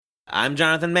I'm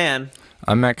Jonathan Mann.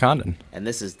 I'm Matt Condon. And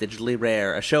this is Digitally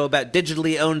Rare, a show about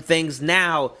digitally owned things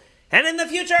now and in the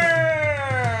future!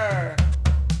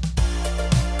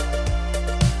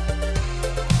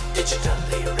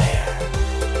 Digitally Rare.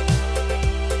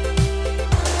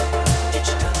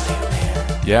 Digitally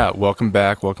Rare. Yeah, welcome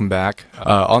back.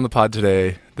 On the pod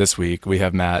today, this week, we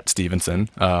have Matt Stevenson,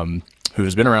 who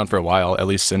has been around for a while, at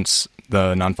least since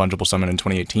the Non-Fungible Summit in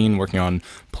 2018, working on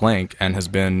Planck, and has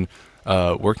been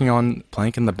working on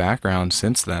Planck in the background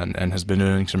since then, and has been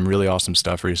doing some really awesome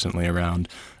stuff recently around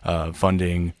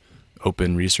funding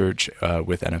open research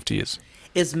with NFTs.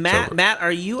 Is Matt,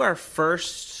 are you our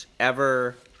first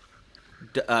ever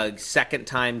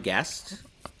second-time guest?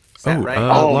 Is that right?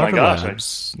 Oh my gosh.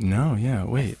 Labs. No, yeah,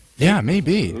 wait. Yeah,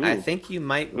 maybe. I think you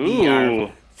might be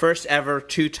our first ever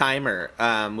two-timer,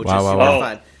 which is super wow.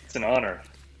 fun. It's an honor.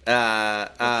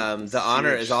 The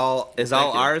honor is all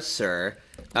ours, sir.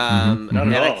 Not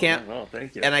and at I all. can't, Not at all.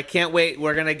 Thank you. and I can't wait.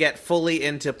 We're gonna get fully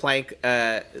into Planck,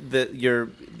 your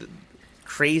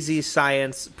crazy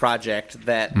science project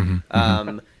that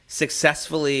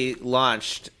successfully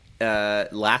launched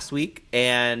last week.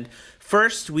 And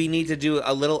first, we need to do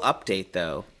a little update,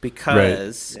 though,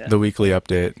 because the weekly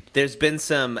update. there's been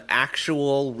some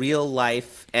actual real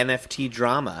life NFT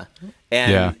drama,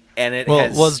 and it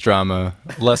was drama,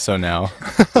 less so now.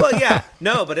 well, yeah,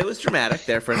 no, but it was dramatic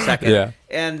there for a second. Yeah.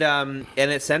 And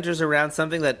it centers around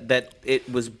something that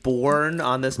it was born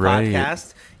on this Right.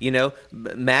 podcast. You know,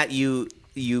 Matt, you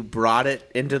brought it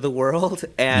into the world,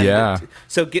 and Yeah.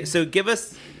 So give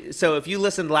us. So if you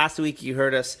listened last week, you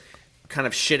heard us kind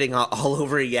of shitting all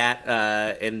over Yat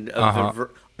in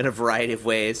a variety of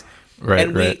ways. Right,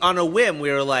 and we, right. on a whim,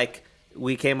 we were like.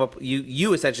 We came up.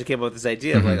 You essentially came up with this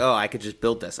idea of like, oh, I could just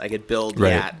build this. I could build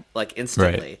Right. Yat like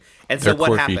instantly. Right. And so Their what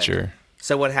core happened? feature.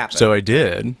 So what happened? So I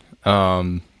did.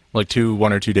 Like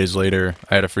 1 or 2 days later,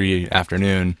 I had a free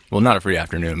afternoon. Well, not a free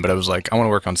afternoon, but I was like, I want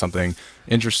to work on something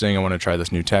interesting. I want to try this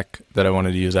new tech that I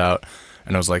wanted to use out.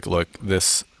 And I was like, look,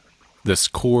 this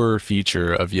core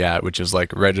feature of Yat, which is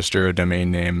like register a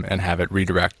domain name and have it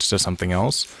redirect to something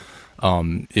else,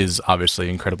 is obviously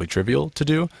incredibly trivial to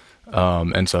do.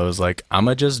 And so I was like, I'm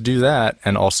going to just do that.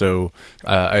 And also,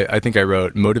 I think I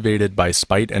wrote motivated by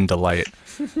spite and delight,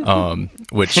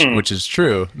 which is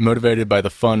true. Motivated by the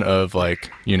fun of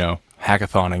like,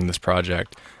 hackathoning this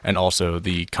project, and also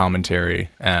the commentary.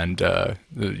 And,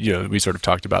 we sort of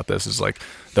talked about this as like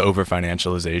the over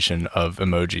financialization of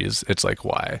emojis. It's like,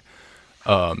 why?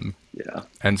 Yeah.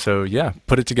 And so,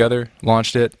 put it together,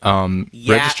 launched it,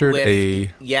 registered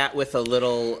with a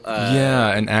little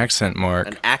an accent mark.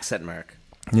 an accent mark.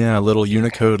 Yeah, a little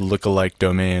Unicode lookalike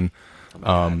domain.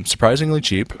 Surprisingly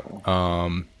cheap.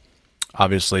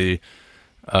 Obviously,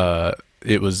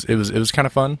 it was kind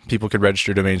of fun. People could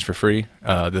register domains for free.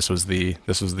 This was the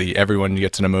everyone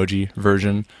gets an emoji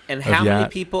version. And of how many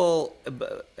Yat. people?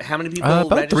 How many people?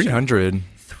 About registered? 300.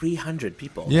 300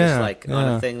 people. Yeah, just like on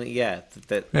yeah. a thing.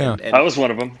 That. Yeah. And I was one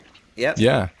of them. Yep.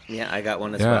 Yeah. Yeah, I got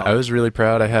one as Yeah, well. I was really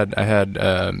proud. I had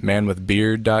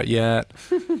manwithbeard.yat.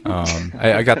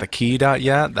 I got the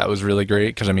key.yat. That was really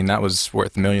great because that was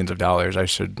worth millions of dollars. I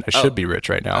should be rich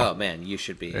right now. Oh man, you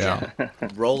should be. Yeah.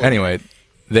 Rolling. Anyway,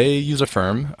 they use a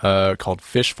firm called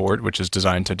Fishfort, which is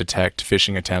designed to detect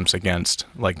phishing attempts against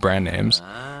like brand names.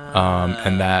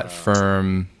 And that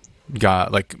firm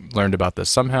learned about this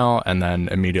somehow, and then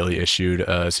immediately issued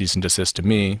a cease and desist to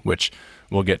me, which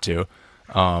we'll get to.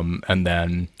 And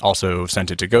then also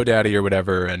sent it to GoDaddy or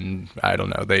whatever, and I don't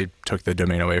know, they took the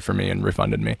domain away from me and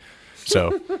refunded me.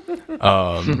 So,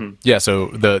 so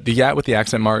the Yat with the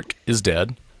accent mark is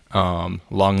dead. Long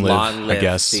live, I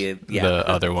guess, the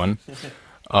other one.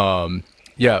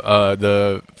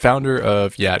 The founder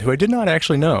of Yat, who I did not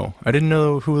actually know. I didn't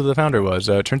know who the founder was.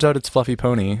 Turns out it's Fluffy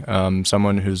Pony,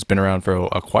 someone who's been around for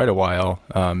quite a while,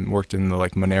 worked in the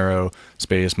like Monero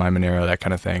space, My Monero, that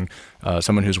kind of thing.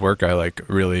 Someone whose work I like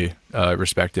really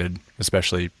respected,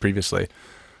 especially previously.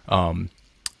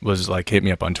 Was like, hit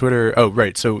me up on Twitter. Oh,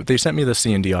 right. So they sent me the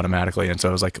C&D automatically. And so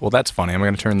I was like, well, that's funny. I'm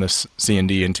going to turn this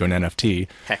C&D into an NFT.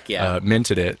 Heck yeah.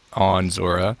 Minted it on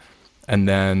Zora. And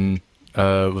then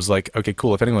was like, okay,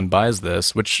 cool. If anyone buys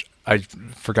this, which I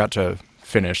forgot to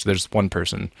finish, there's one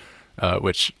person,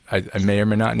 which I may or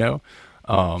may not know.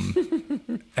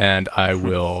 And I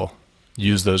will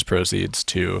use those proceeds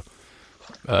to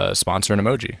sponsor an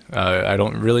emoji. I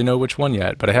don't really know which one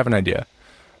yet, but I have an idea.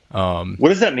 What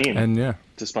does that mean? And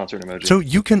to sponsor an emoji. So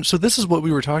you can. So this is what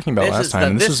we were talking about last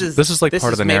time. This is like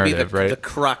part of the narrative, right? The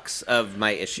crux of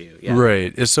my issue. Yeah.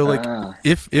 Right. So like,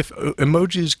 if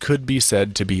emojis could be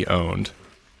said to be owned,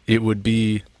 it would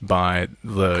be by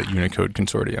the Unicode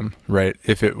Consortium, right?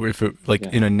 If it like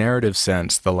in a narrative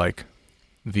sense,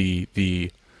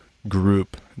 the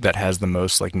group that has the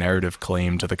most like narrative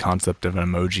claim to the concept of an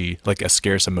emoji, like a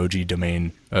scarce emoji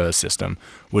domain system,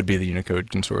 would be the Unicode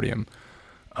Consortium.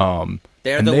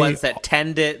 They're the ones that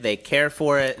tend it. They care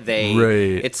for it.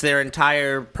 Right. It's their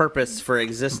entire purpose for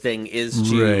existing is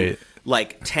to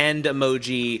like tend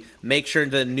emoji, make sure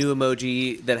the new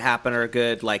emoji that happen are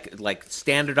good, like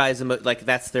standardize like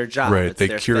that's their job. Right. It's They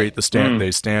their curate thing.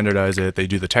 they standardize it. They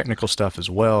do the technical stuff as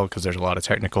well, because there's a lot of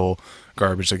technical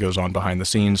garbage that goes on behind the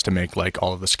scenes to make like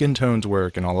all of the skin tones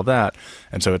work and all of that.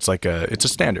 And so it's like it's a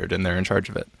standard, and they're in charge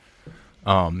of it.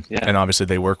 And obviously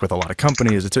they work with a lot of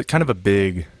companies. It's kind of a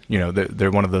big, they're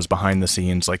one of those behind the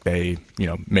scenes, like they,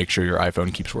 make sure your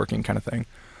iPhone keeps working kind of thing.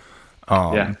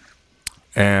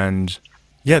 And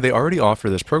they already offer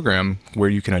this program where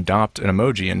you can adopt an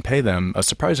emoji and pay them a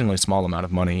surprisingly small amount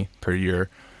of money per year,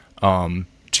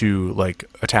 to like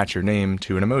attach your name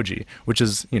to an emoji, which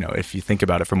is, if you think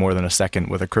about it for more than a second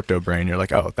with a crypto brain, you're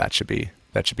like, oh, that should be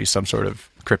some sort of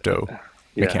crypto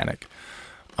mechanic.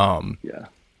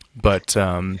 But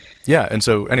and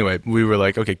so anyway, we were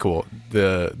like, okay, cool.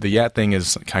 The Yat thing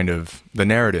is the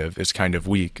narrative is kind of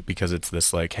weak, because it's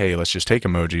this like, hey, let's just take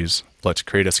emojis, let's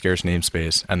create a scarce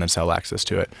namespace, and then sell access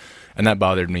to it. And that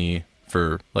bothered me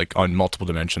for like on multiple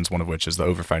dimensions, one of which is the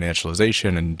over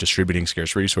financialization and distributing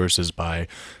scarce resources by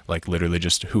like literally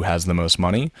just who has the most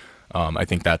money. I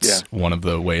think that's one of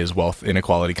the ways wealth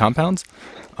inequality compounds.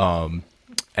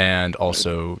 And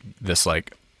also this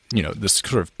like, this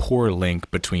sort of poor link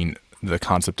between the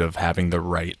concept of having the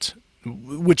right,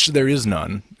 which there is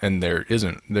none, and there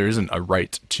isn't a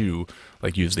right to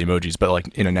like use the emojis, but like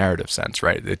in a narrative sense,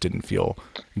 right? It didn't feel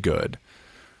good.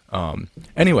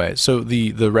 Anyway, so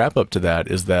the wrap up to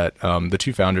that is that the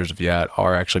two founders of Yat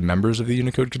are actually members of the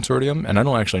Unicode Consortium, and I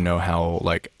don't actually know how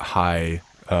high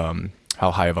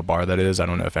of a bar that is. I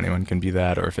don't know if anyone can be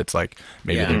that, or if it's like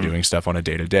maybe they're doing stuff on a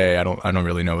day to day. I don't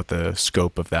really know what the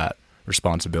scope of that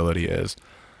responsibility is.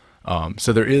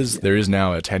 So there is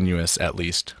now a tenuous, at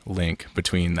least, link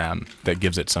between them that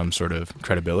gives it some sort of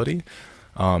credibility.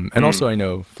 And also I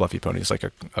know Fluffy Pony is like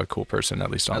a cool person, at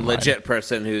least online. A legit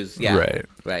person who's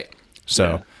right.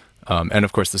 So and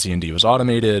of course the C&D was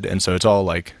automated, and so it's all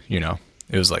like,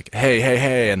 it was like,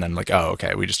 hey, and then like, oh,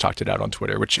 okay, we just talked it out on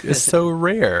Twitter, which is so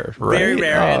rare, right? Very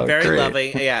rare and very great.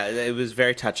 loving. Yeah, it was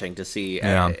very touching to see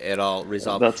it all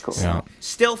resolved. That's cool. Yeah.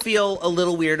 Still feel a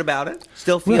little weird about it.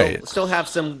 Still have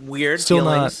some weird Still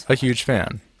feelings. Not a huge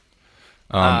fan.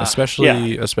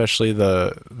 Especially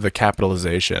the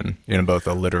capitalization in both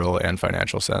a literal and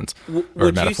financial sense,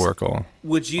 or metaphorical.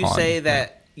 Would you say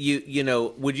that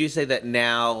would you say that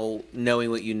now,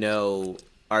 knowing what you know,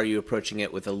 are you approaching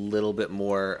it with a little bit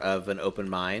more of an open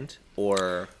mind,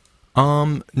 or?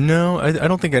 No, I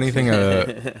don't think anything.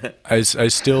 I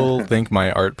still think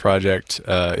my art project,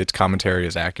 its commentary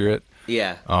is accurate.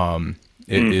 Yeah.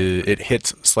 It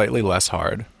hits slightly less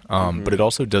hard. But it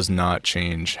also does not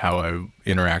change how I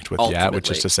interact with Yat,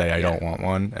 which is to say I don't want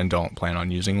one and don't plan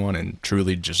on using one and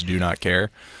truly just do not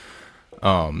care.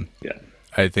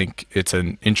 I think it's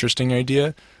an interesting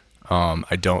idea.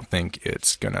 I don't think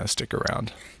it's going to stick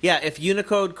around. Yeah, if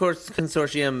Unicode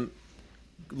Consortium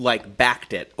like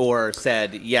backed it or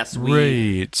said, yes, we...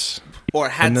 Right. Or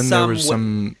had and then there was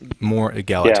some more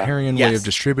egalitarian way of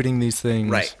distributing these things.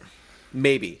 Right.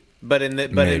 Maybe. But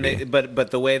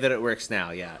the way that it works now,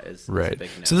 is right. A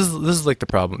big no. So this is like the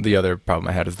problem. The other problem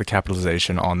I had is the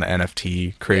capitalization on the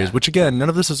NFT craze, which again, none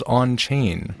of this is on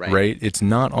chain, right? It's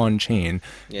not on chain.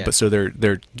 Yeah. But so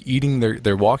they're eating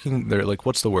they're walking. They're like,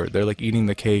 what's the word? They're like eating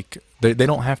the cake. They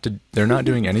don't have to. They're not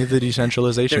doing any of the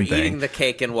decentralization thing. They're eating the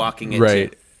cake and walking it.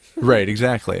 Right. Right.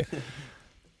 Exactly.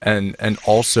 And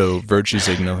also virtue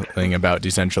signaling about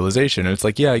decentralization. And it's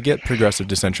like, I get progressive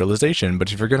decentralization,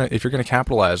 but if you're gonna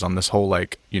capitalize on this whole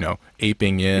like,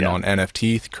 aping in on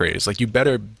NFT craze, like it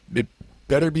better be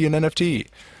an NFT.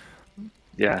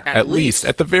 Yeah. At least,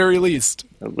 at the very least.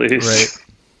 At least. Right.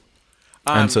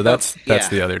 And so that's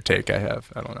the other take I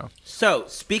have. I don't know. So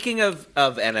speaking of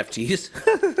NFTs,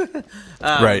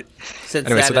 right.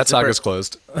 Anyway, so that saga's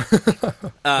closed.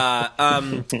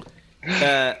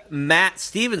 Matt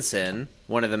Stevenson,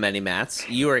 one of the many Matts,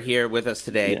 you are here with us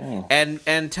today,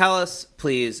 and tell us,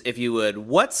 please, if you would,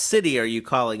 what city are you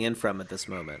calling in from at this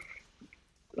moment?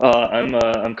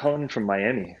 I'm calling in from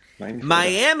Miami.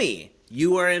 Miami.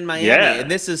 You are in Miami, and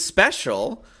this is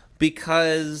special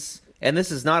because, and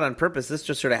this is not on purpose. This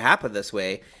just sort of happened this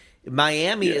way.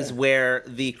 Miami is where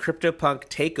the CryptoPunk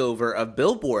takeover of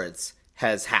billboards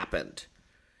has happened.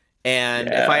 And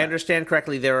if I understand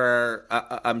correctly, there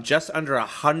are just under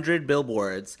 100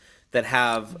 billboards that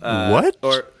have what?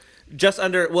 Or just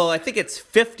under. Well, I think it's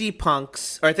 50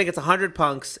 punks, or I think it's 100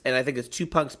 punks, and I think it's 2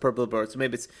 punks per billboard. So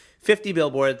maybe it's 50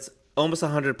 billboards, almost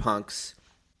 100 punks.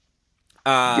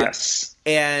 Yes.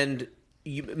 And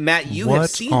Matt, you have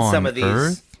seen some of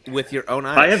these with your own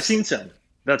eyes. I have seen some.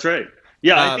 That's right.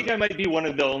 Yeah, I think I might be one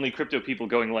of the only crypto people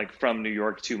going like from New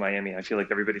York to Miami. I feel like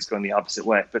everybody's going the opposite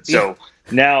way. But so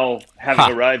now,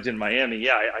 having arrived in Miami,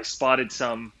 I spotted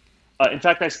some. In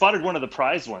fact, I spotted one of the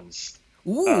prize ones.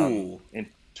 Ooh. And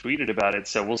tweeted about it.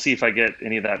 So we'll see if I get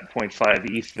any of that 0.5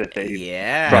 ETH that they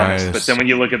promised. Nice. But then when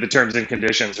you look at the terms and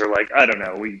conditions, they're like, I don't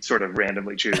know. We sort of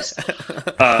randomly choose.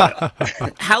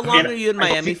 How long are you in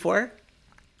Miami for?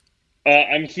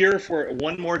 I'm here for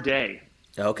one more day.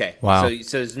 Okay. Wow.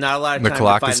 So there's not a lot of The time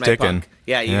clock to find is my ticking. punk.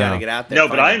 Yeah, you got to get out there. No,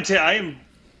 but I'm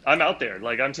out there.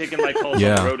 Like I'm taking my calls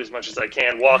on the road as much as I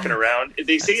can, walking around.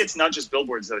 They say it's not just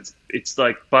billboards though. It's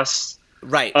like bus,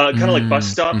 right? Kind of like bus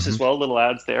stops as well. Little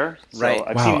ads there. So Right.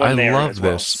 I've seen one I there love as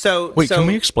well. this. So wait, can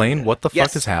we explain what the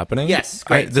fuck is happening? Yes,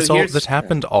 great. This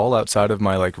happened all outside of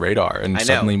my radar, and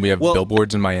suddenly we have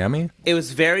billboards in Miami. It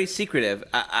was very secretive.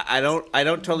 I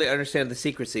don't totally understand the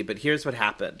secrecy, but here's what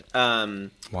happened.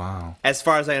 Wow. As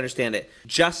far as I understand it,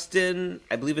 Justin,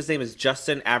 I believe his name is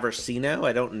Justin Aversino.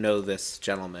 I don't know this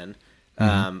gentleman.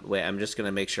 Wait, I'm just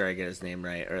gonna make sure I get his name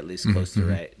right, or at least close to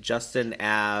right. Justin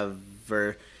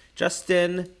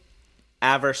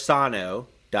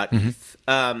Aversano.eth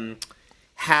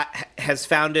has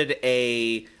founded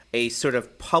a sort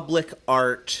of public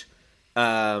art,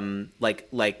 promoting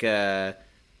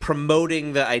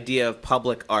the idea of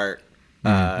public art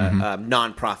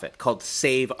nonprofit called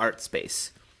Save Art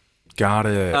Space. Got it.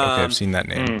 Okay, I've seen that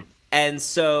name. And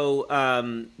so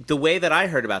the way that I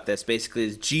heard about this basically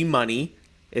is G Money.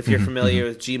 If you're familiar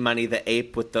with G Money, the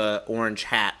ape with the orange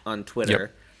hat on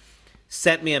Twitter,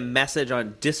 sent me a message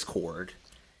on Discord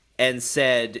and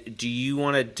said, "Do you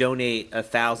want to donate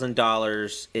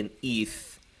 $1,000 in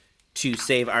ETH to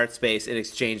Save Art Space in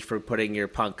exchange for putting your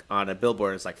punk on a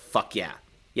billboard?" It's like, fuck yeah,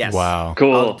 yes, Wow,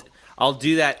 cool. I'll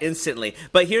do that instantly.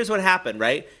 But here's what happened,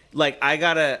 right? Like I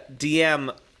got a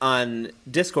DM on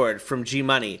Discord from G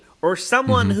Money or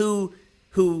someone who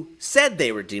said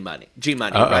they were G Money,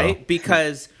 right?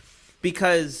 Because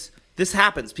this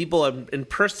happens. People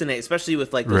impersonate, especially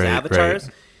with like those avatars.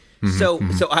 Right. So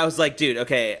I was like, dude,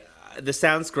 okay, this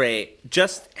sounds great.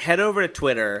 Just head over to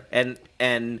Twitter and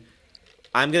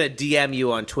I'm gonna DM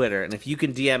you on Twitter, and if you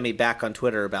can DM me back on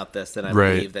Twitter about this, then I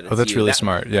believe that it's that's you. really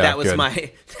smart. Yeah, that was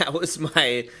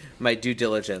my due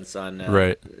diligence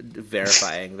on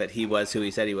verifying that he was who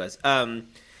he said he was. And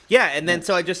then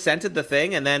so I just sent it the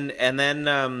thing, and then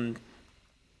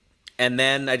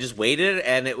I just waited,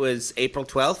 and it was April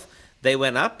 12th. They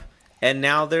went up, and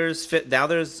now there's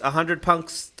 100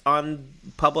 punks on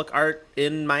public art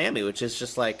in Miami, which is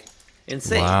just like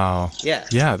insane. Wow.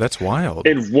 Yeah, that's wild.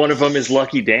 And one of them is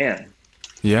Lucky Dan.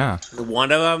 Yeah.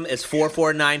 One of them is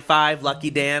 4495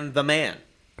 Lucky Dan the man.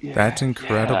 Yeah, that's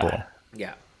incredible.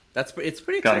 Yeah. It's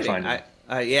pretty exciting.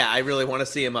 I really want to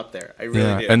see him up there. I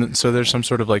really do. And so there's some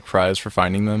sort of prize for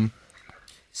finding them?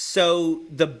 So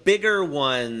the bigger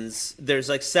ones, there's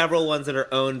several ones that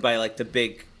are owned by the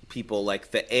big people,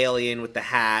 like the alien with the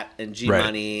hat and G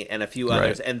Money and a few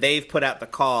others, and they've put out the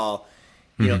call.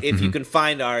 You know, if you can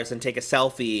find ours and take a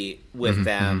selfie with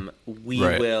them, we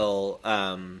will.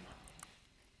 Oh,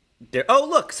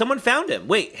 look, someone found him.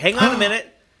 Wait, hang on a minute.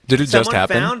 Did it just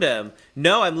happen? Someone found him.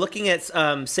 No, I'm looking at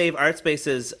Save Art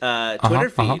Space's Twitter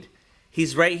feed.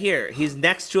 He's right here. He's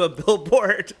next to a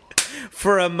billboard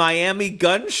for a Miami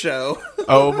gun show.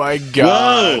 Oh my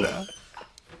god! Whoa.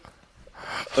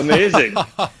 Amazing.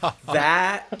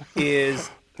 That is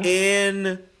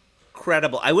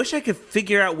incredible. I wish I could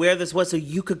figure out where this was so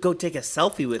you could go take a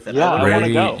selfie with it. Yeah, I want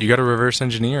to go. You got to reverse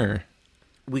engineer.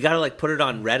 We got to put it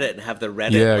on Reddit and have the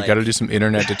Reddit. Yeah, got to do some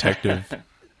internet detective.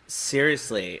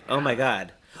 Seriously. Oh my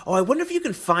god. Oh, I wonder if you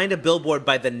can find a billboard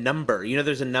by the number. You know,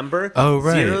 there's a number. Oh,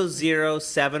 right.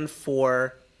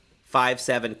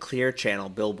 007457 Clear Channel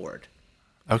billboard.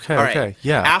 Okay. All right. Okay.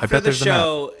 Yeah. After the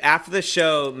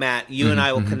show, Matt, you and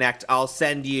I will connect. I'll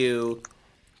send you.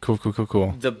 Cool.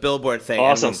 The billboard thing.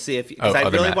 Awesome. And we'll see if because I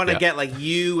really want to get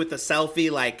you with the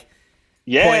selfie,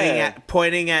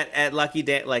 pointing at Lucky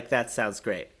Dan. That sounds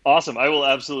great. Awesome. I will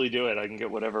absolutely do it. I can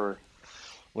get whatever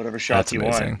shots you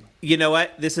want. You know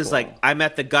what? This is I'm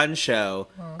at the gun show.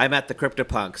 I'm at the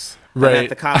CryptoPunks. Right. I'm at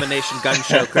the combination gun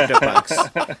show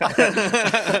CryptoPunks.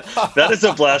 That is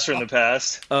a blast from the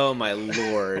past. Oh my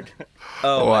lord.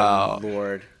 Oh wow. my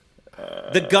lord.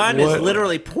 The gun is What?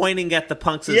 literally pointing at the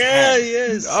punk's Yeah, head. he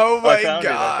is. Oh my I found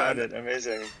God. it.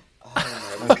 Amazing.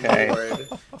 Oh my Okay. Lord.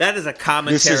 That is a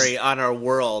commentary on our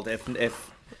world.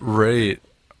 If Right.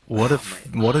 What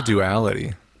a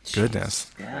duality.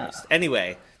 Goodness. Yeah.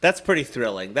 Anyway, that's pretty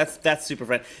thrilling. That's super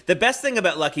fun. The best thing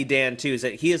about Lucky Dan too is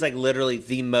that he is like literally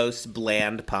the most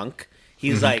bland punk.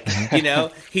 He's like, you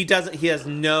know, he has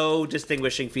no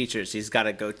distinguishing features. He's got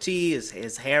a goatee,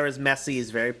 his hair is messy,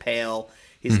 he's very pale.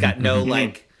 He's got no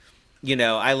like, you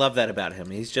know, I love that about him.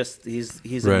 He's right.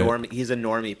 He's a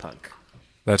normie punk.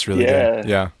 That's really Yeah. good.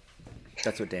 Yeah.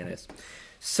 That's what Dan is.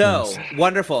 So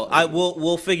wonderful.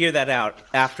 We'll figure that out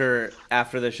after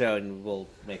the show, and we'll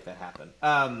make that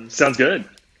happen. Sounds good.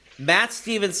 Matt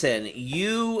Stevenson,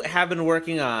 you have been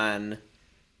working on.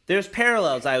 There's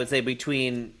parallels, I would say,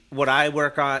 between what I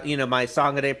work on, you know, my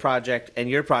Song a Day project, and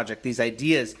your project. These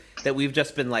ideas that we've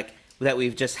just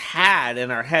had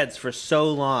in our heads for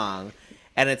so long,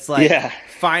 and it's like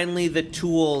finally the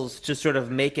tools to sort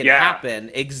of make it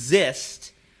happen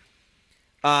exist.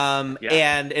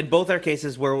 And in both our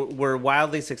cases, we're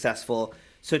wildly successful.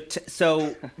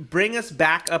 So bring us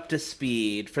back up to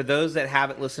speed for those that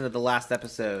haven't listened to the last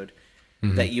episode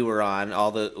that you were on.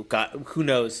 Who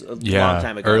knows, a long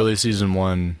time ago, early season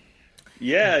 1.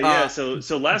 Yeah. So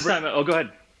last time. Oh, go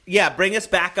ahead. Yeah, bring us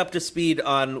back up to speed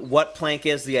on what Plank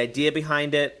is, the idea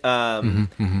behind it.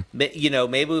 You know,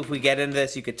 maybe if we get into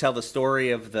this, you could tell the story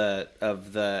of the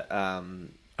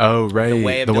Oh, right. the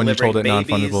way of the one you told delivering at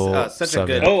babies. Non-Fungible. Such a 7.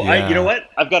 good. Oh, Yeah. you know what?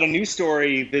 I've got a new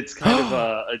story that's kind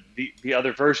of the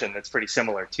other version that's pretty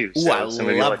similar too. Ooh, I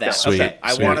love that. Sweet, Okay,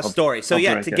 I sweet. want a story. So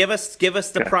I'll give us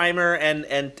the primer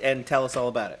and tell us all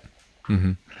about it.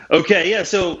 Okay, yeah.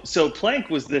 So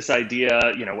Plank was this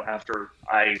idea, you know, after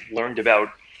I learned about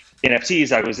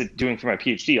NFTs, I was doing for my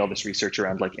PhD all this research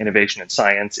around like innovation in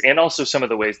science and also some of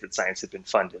the ways that science had been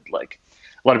funded. Like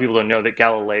a lot of people don't know that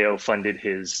Galileo funded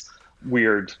his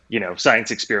weird, you know, science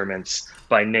experiments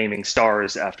by naming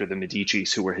stars after the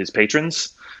Medicis, who were his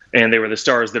patrons, and they were the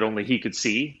stars that only he could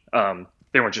see.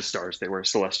 They weren't just stars; they were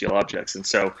celestial objects. And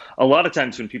so, a lot of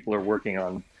times when people are working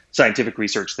on scientific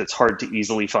research that's hard to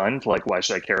easily fund, like why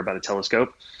should I care about a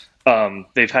telescope?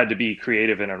 They've had to be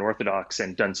creative and unorthodox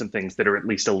and done some things that are at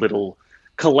least a little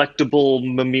collectible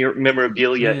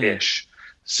memorabilia-ish.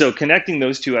 So connecting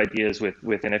those two ideas with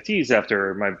NFTs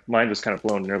after my mind was kind of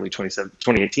blown in early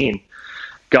 2018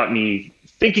 got me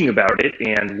thinking about it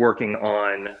and working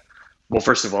on, well,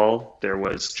 first of all, there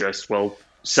was just,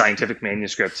 scientific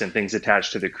manuscripts and things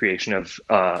attached to the creation of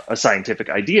a scientific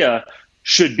idea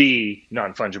should be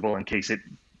non-fungible in case it,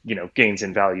 you know, gains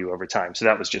in value over time. So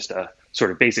that was just a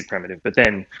sort of basic primitive. But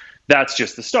then that's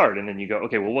just the start. And then you go,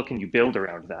 okay, well, what can you build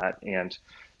around that? And,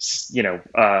 you know,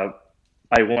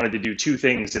 I wanted to do two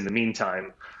things in the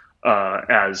meantime,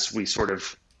 as we sort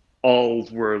of all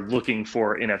were looking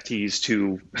for NFTs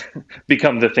to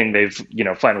become the thing they've, you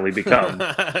know, finally become.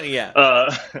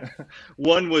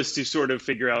 One was to sort of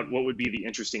figure out what would be the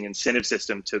interesting incentive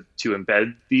system to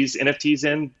embed these NFTs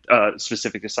in,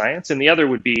 specific to science. And the other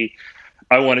would be,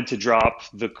 I wanted to drop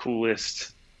the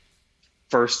coolest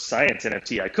first science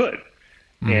NFT I could.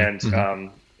 And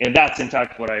that's in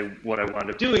fact what I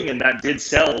wound up doing, and that did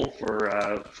sell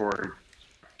for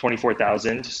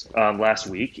 $24,000 last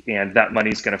week, and that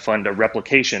money's going to fund a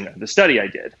replication of the study I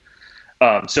did.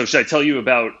 So should I tell you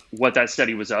about what that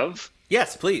study was of?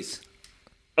 Yes, please.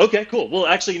 Okay, cool. Well,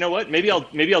 actually, you know what? Maybe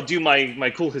I'll do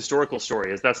my cool historical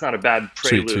story, as that's not a bad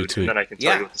prelude, Sweet. and then I can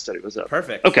tell you what the study was of.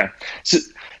 Perfect. Okay,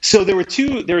 so there were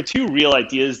two real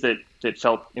ideas that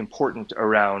felt important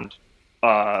around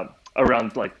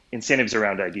like incentives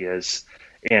around ideas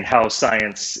and how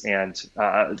science and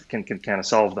can kind of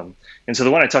solve them. And so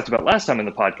the one I talked about last time in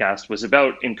the podcast was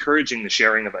about encouraging the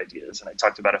sharing of ideas. And I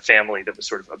talked about a family that was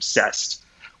sort of obsessed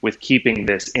with keeping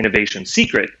this innovation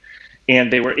secret,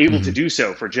 and they were able to do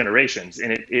so for generations.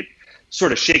 And it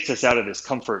sort of shakes us out of this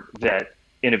comfort that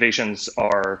innovations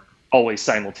are always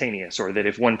simultaneous, or that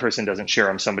if one person doesn't share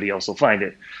them, somebody else will find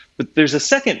it. But there's a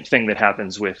second thing that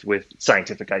happens with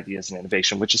scientific ideas and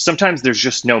innovation, which is sometimes there's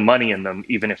just no money in them,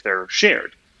 even if they're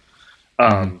shared.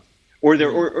 Or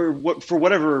for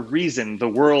whatever reason, the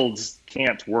worlds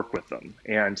can't work with them.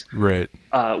 And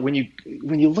when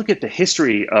you look at the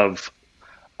history of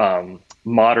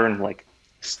modern like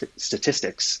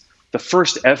statistics, the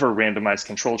first ever randomized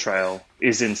control trial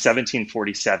is in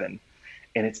 1747.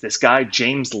 And it's this guy,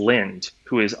 James Lind,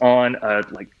 who is on a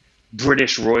like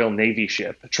British Royal Navy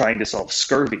ship trying to solve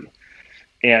scurvy.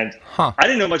 And I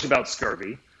didn't know much about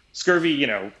scurvy. Scurvy, you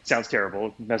know, sounds terrible.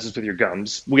 It messes with your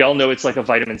gums. We all know it's like a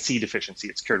vitamin C deficiency.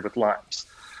 It's cured with limes.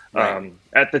 Right.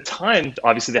 At the time,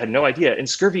 obviously, they had no idea. And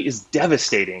scurvy is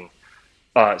devastating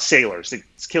sailors.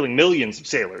 It's killing millions of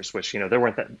sailors, which, there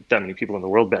weren't that many people in the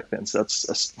world back then. So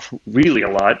that's really a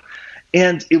lot.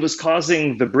 And it was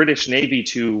causing the British Navy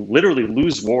to literally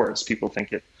lose wars. People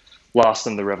think it lost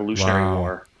them the Revolutionary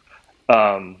War.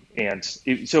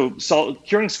 So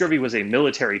curing scurvy was a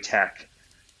military tech.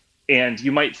 And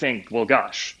you might think, well,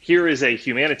 gosh, here is a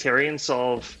humanitarian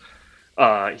solve.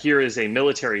 Here is a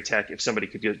military tech. If somebody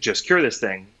could just cure this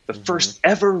thing. The first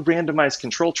ever randomized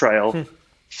control trial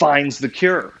finds the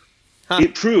cure.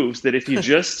 It proves that if you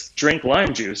just drink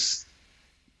lime juice,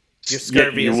 your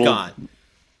scurvy is gone.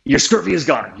 Your scurvy is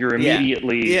gone. You're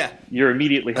immediately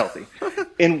healthy.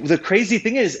 And the crazy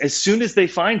thing is, as soon as they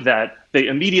find that, they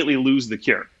immediately lose the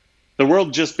cure. The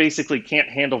world just basically can't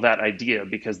handle that idea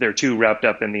because they're too wrapped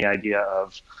up in the idea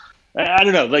of, I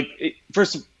don't know,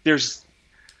 first, there's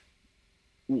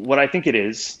what I think it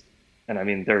is, and I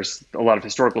mean, there's a lot of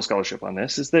historical scholarship on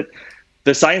this, is that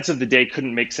the science of the day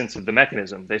couldn't make sense of the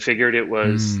mechanism. They figured it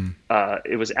was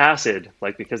acid,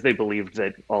 because they believed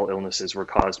that all illnesses were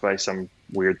caused by some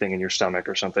weird thing in your stomach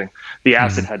or something. The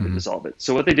acid had to dissolve it.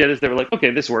 So what they did is they were like, okay,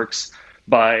 this works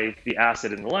by the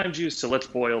acid in the lime juice, so let's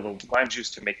boil the lime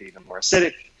juice to make it even more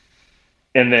acidic.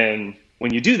 And then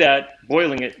when you do that,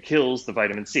 boiling it kills the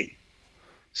vitamin C.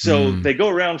 So they go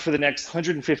around for the next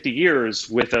 150 years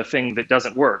with a thing that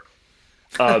doesn't work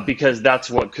because that's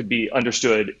what could be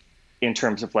understood in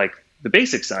terms of the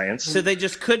basic science. So they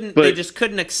just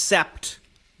couldn't accept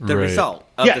the result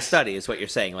of the study, is what you're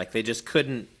saying. They just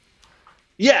couldn't.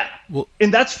 Yeah. Well,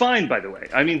 and that's fine, by the way.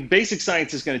 I mean, basic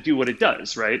science is going to do what it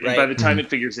does, right? And by the time it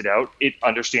figures it out, it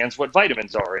understands what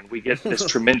vitamins are, and we get this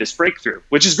tremendous breakthrough,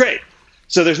 which is great.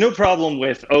 So there's no problem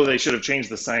with, they should have changed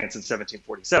the science in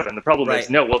 1747. The problem is,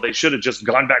 they should have just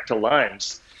gone back to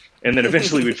limes, and then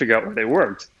eventually we'd figure out where they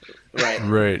worked.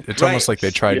 Right. It's almost like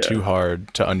they tried too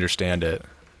hard to understand it.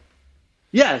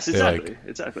 Yes, exactly.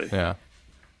 Exactly. Yeah.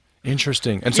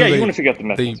 Interesting. And so you want to figure out the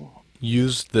mechanism. They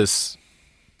used this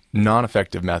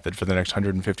non-effective method for the next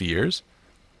 150 years?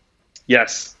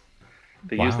 Yes.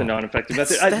 They used the non-effective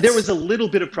method. There was a little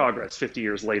bit of progress 50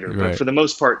 years later, but for the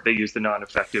most part, they used the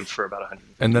non-effective for about 100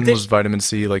 years. And then was vitamin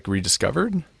C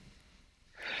rediscovered?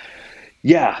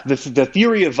 Yeah, the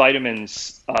theory of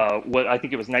vitamins, I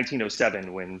think it was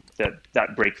 1907 when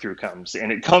that breakthrough comes.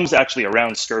 And it comes actually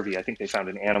around scurvy. I think they found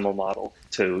an animal model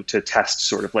to test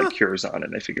sort of cures on,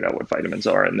 and they figured out what vitamins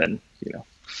are, and then,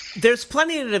 There's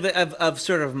plenty of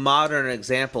sort of modern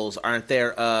examples, aren't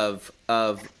there, of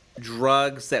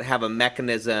drugs that have a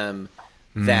mechanism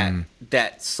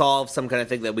that solves some kind of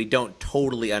thing that we don't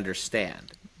totally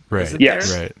understand. Right.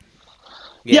 Yes. Right.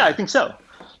 Yeah, I think so.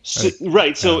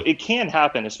 So it can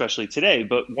happen, especially today.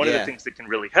 But one of the things that can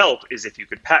really help is if you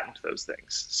could patent those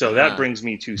things. So that brings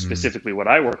me to specifically what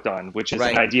I worked on, which is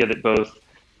an idea that both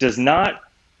does not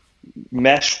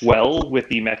mesh well with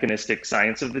the mechanistic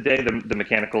science of the day, the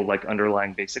mechanical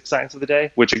underlying basic science of the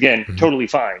day, which again, totally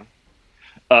fine.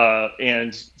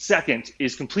 And second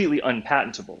is completely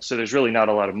unpatentable. So there's really not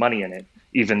a lot of money in it,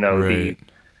 even though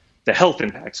the health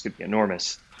impacts could be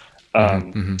enormous.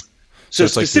 So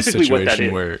it's specifically like the situation what that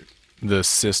is, where the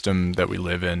system that we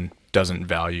live in doesn't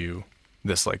value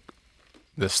this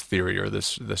this theory or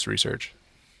this research.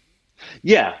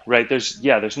 Yeah, right.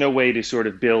 There's no way to sort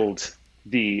of build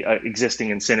the existing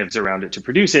incentives around it to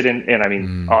produce it. And I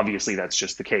mean, obviously that's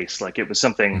just the case. It was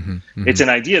something, it's an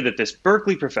idea that this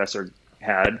Berkeley professor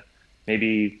had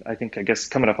maybe, I guess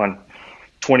coming up on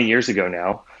 20 years ago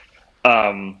now.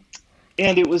 And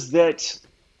it was that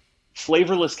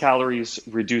flavorless calories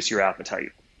reduce your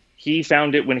appetite. He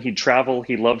found it when he'd travel.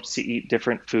 He loved to eat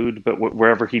different food, but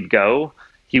wherever he'd go,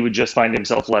 he would just find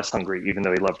himself less hungry, even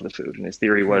though he loved the food. And his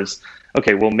theory was,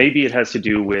 okay, well, maybe it has to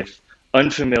do with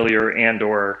unfamiliar and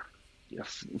or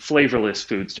flavorless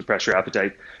foods to press your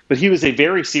appetite. But he was a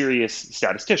very serious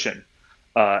statistician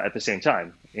at the same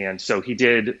time. And so he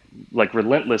did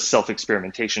relentless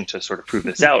self-experimentation to sort of prove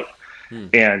this out.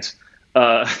 And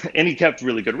he kept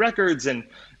really good records, and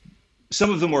some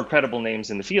of the more credible names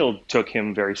in the field took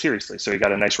him very seriously. So he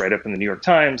got a nice write-up in the New York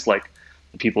Times, the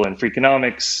people in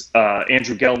Freakonomics,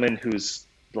 Andrew Gelman, who's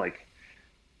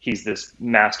he's this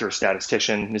master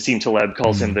statistician. Nassim Taleb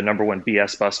calls him the number one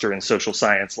BS buster in social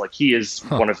science. He is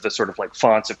one of the sort of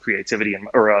fonts of creativity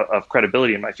of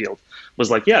credibility in my field.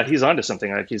 Was yeah, he's onto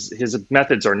something. His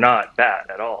methods are not bad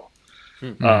at all.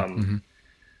 And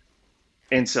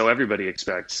so everybody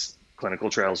expects clinical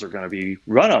trials are going to be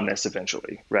run on this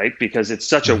eventually, right? Because it's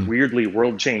such a weirdly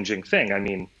world-changing thing. I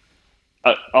mean,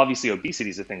 obviously obesity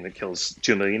is a thing that kills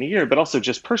 2 million a year, but also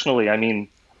just personally, I mean,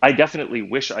 I definitely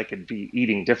wish I could be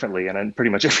eating differently, and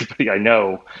pretty much everybody I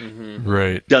know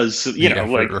Right. does. The effort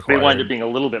Like they required. wind up being a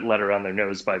little bit led around their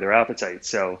nose by their appetite.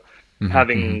 So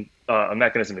having a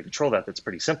mechanism to control that's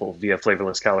pretty simple via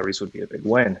flavorless calories would be a big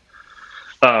win.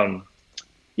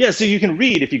 Yeah, so you can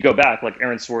read, if you go back, like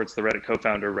Aaron Swartz, the Reddit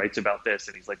co-founder, writes about this,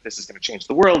 and he's like, this is going to change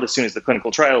the world as soon as the clinical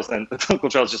trials, and the clinical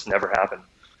trials just never happen.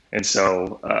 And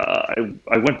so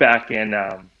I went back in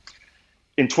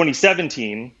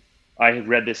 2017, I had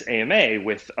read this AMA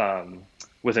with a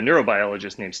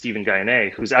neurobiologist named Stephen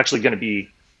Guyane, who's actually going to be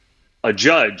a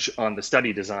judge on the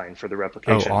study design for the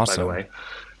replication, awesome. by the way.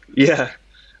 Yeah,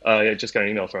 I just got an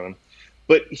email from him.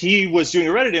 But he was doing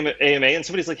a Reddit AMA, and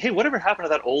somebody's like, hey, whatever happened to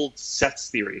that old Seth's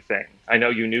theory thing? I know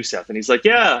you knew Seth. And he's like,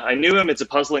 yeah, I knew him. It's a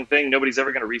puzzling thing. Nobody's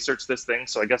ever going to research this thing,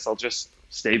 so I guess I'll just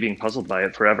stay being puzzled by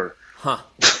it forever. Huh.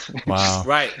 Wow.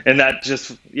 Right. And that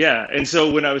just, yeah. And so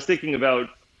when I was thinking about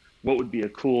what would be a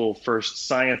cool first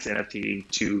science NFT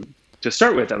to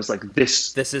start with, I was like,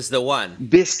 this is the one.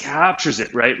 This captures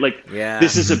it, right? Like, Yeah.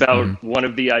 This is about one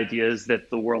of the ideas that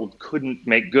the world couldn't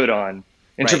make good on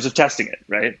in terms of testing it,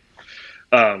 right?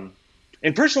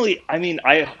 And personally, I mean,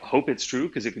 I hope it's true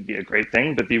because it could be a great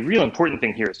thing. But the real important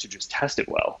thing here is to just test it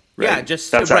well. Right? Yeah,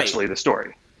 that's actually the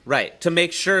story. Right, to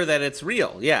make sure that it's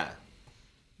real. Yeah.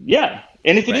 Yeah,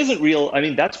 and if it isn't real, I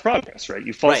mean, that's progress, right?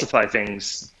 You falsify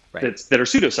things that are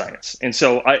pseudoscience. And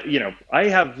so I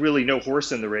have really no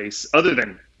horse in the race other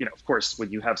than, of course, when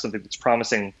you have something that's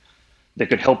promising that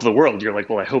could help the world, you're like,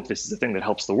 well, I hope this is the thing that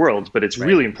helps the world. But it's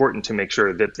really important to make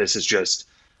sure that this is just,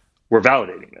 we're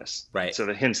validating this. Right.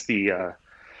 So hence the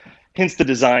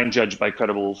design judged by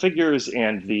credible figures,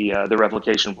 and the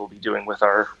replication we'll be doing with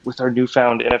our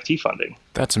newfound NFT funding.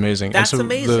 That's amazing. That's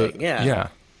amazing. Yeah.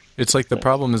 It's like the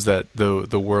problem is that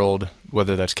the world,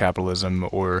 whether that's capitalism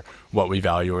or what we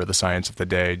value or the science of the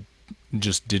day,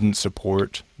 just didn't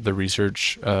support the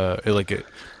research.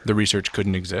 The research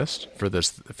couldn't exist for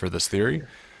this theory.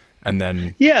 And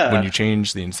then when you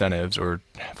change the incentives or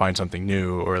find something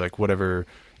new or like whatever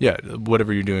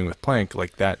you're doing with Planck,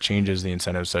 like that changes the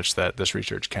incentives such that this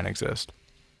research can exist.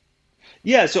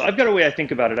 Yeah, so I've got a way I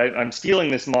think about it. I'm stealing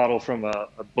this model from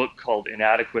a book called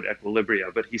Inadequate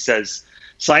Equilibria, but he says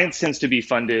science tends to be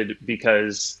funded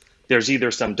because there's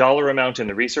either some dollar amount in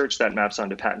the research that maps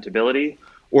onto patentability,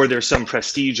 or there's some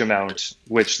prestige amount,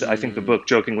 which I think the book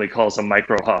jokingly calls a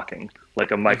micro-Hawking,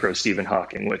 like a micro Stephen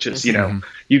Hawking, which is,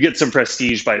 you get some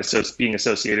prestige by being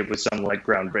associated with some like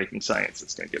groundbreaking science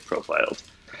that's going to get profiled.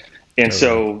 And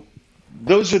so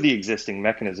those are the existing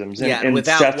mechanisms. And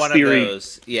without Seth's one theory, of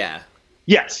those,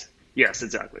 Yes,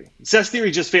 exactly. Seth's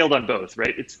theory just failed on both,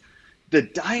 right? It's the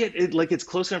diet, it's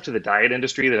close enough to the diet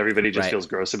industry that everybody just feels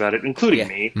gross about it, including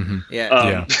me.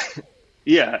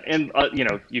 Yeah, and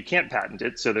you can't patent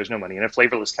it, so there's no money in it.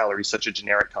 Flavorless calorie is such a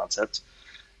generic concept,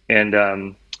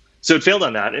 and so it failed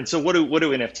on that. And so what do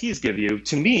NFTs give you?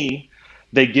 To me,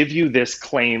 they give you this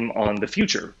claim on the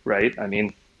future, right? I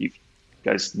mean, you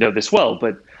guys know this well,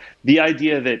 but the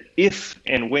idea that if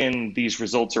and when these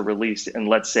results are released, and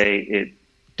let's say it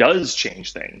does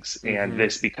change things, and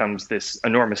this becomes this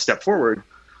enormous step forward,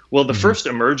 well, the first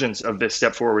emergence of this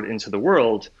step forward into the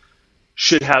world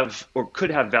should have or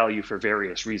could have value for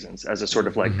various reasons as a sort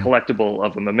of like collectible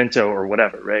of a memento or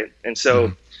whatever, right? And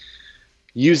so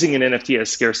using an NFT as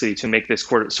scarcity to make this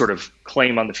sort of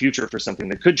claim on the future for something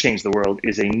that could change the world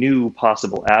is a new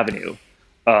possible avenue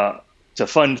to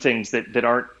fund things that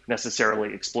aren't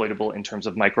necessarily exploitable in terms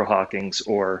of micro-hawkings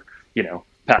or,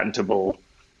 patentable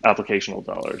applicational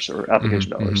dollars or application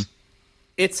dollars.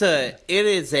 It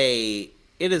is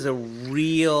a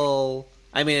real,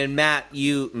 I mean, and Matt,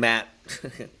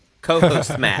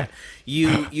 co-host Matt,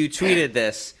 you tweeted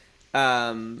this,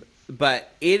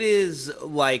 but it is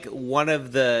like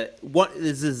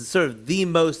this is sort of the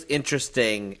most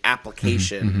interesting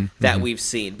application that we've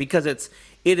seen, because it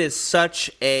is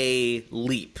such a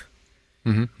leap.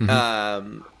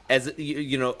 As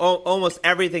almost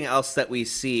everything else that we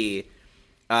see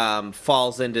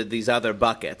falls into these other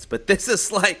buckets, but this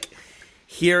is like,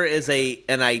 here is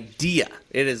an idea.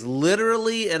 It is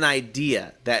literally an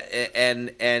idea that,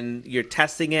 and you're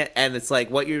testing it, and it's like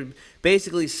what you're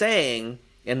basically saying,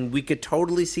 and we could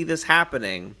totally see this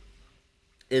happening,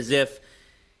 is if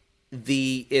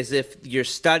your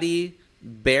study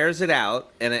bears it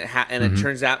out and it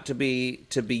turns out to be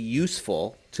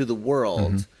useful to the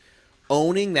world,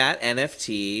 owning that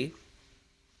NFT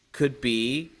could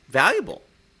be valuable.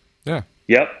 Yeah.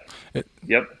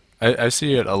 Yep. I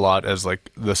see it a lot as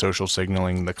like the social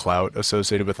signaling, the clout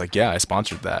associated with like, yeah, I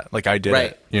sponsored that. Like I did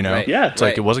Right. it, you know? Right. Yeah. It's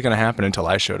like it wasn't going to happen until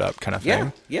I showed up kind of Yeah.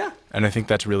 thing. Yeah. And I think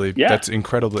that's really, that's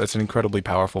incredible. That's an incredibly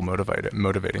powerful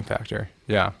motivating factor.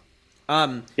 Yeah.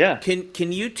 Yeah.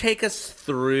 Can you take us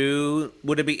through?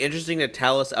 Would it be interesting to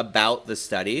tell us about the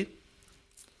study?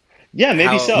 Yeah, maybe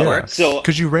How so. it Yeah. works? So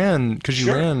Because you ran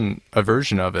Sure. a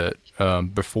version of it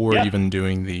before Yeah. even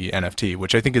doing the NFT,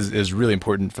 which I think is really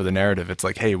important for the narrative. It's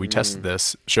like, hey, we tested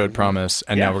this, showed promise,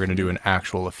 and now Yeah. we're going to do an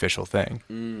actual official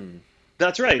thing.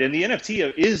 That's right. And the NFT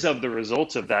is of the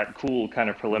results of that cool kind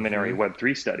of preliminary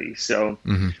Web3 study. So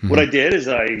what I did is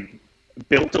I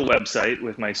built a website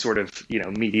with my sort of,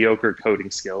 mediocre coding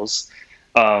skills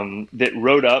that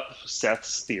wrote up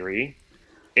Seth's theory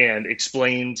and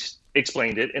explained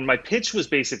it. And my pitch was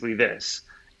basically this.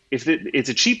 If it's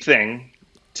a cheap thing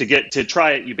to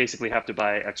try it, you basically have to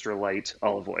buy extra light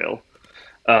olive oil.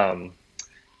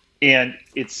 And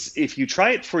if you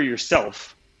try it for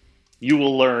yourself, you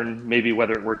will learn maybe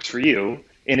whether it works for you.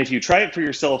 And if you try it for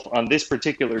yourself on this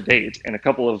particular date, and a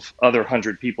couple of other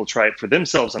 100 people try it for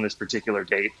themselves on this particular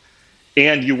date,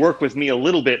 and you work with me a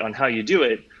little bit on how you do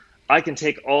it, I can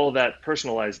take all that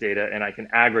personalized data and I can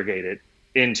aggregate it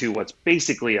into what's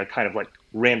basically a kind of like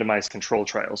randomized control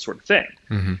trial sort of thing.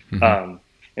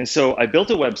 And so I built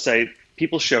a website,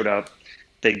 people showed up,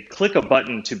 they click a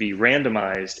button to be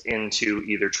randomized into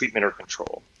either treatment or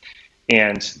control.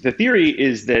 And the theory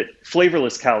is that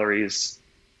flavorless calories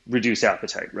reduce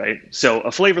appetite, right? So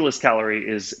a flavorless calorie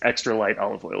is extra light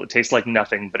olive oil. It tastes like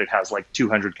nothing, but it has like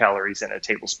 200 calories in a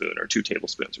tablespoon or 2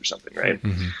 tablespoons or something, right?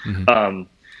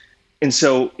 And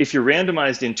so if you're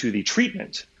randomized into the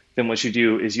treatment, then what you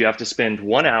do is you have to spend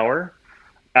 1 hour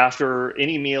after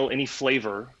any meal, any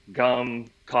flavor, gum,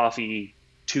 coffee,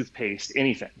 toothpaste,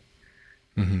 anything.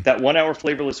 That 1 hour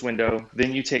flavorless window,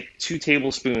 then you take 2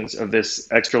 tablespoons of this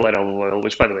extra light olive oil,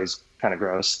 which by the way is kind of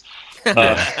gross.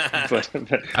 But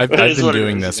I've been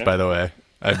doing this, by the way.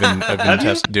 I've been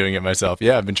doing it myself.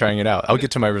 Yeah, I've been trying it out. I'll get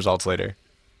to my results later.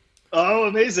 Oh,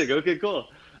 amazing. Okay, cool.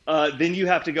 Then you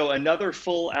have to go another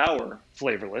full hour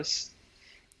flavorless.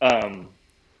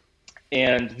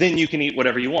 And then you can eat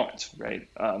whatever you want, right?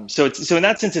 So in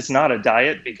that sense, it's not a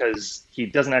diet because he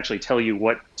doesn't actually tell you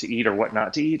what to eat or what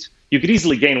not to eat. You could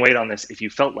easily gain weight on this if you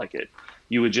felt like it.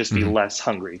 You would just be less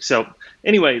hungry. So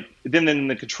anyway, then in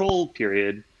the control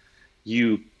period,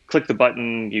 you click the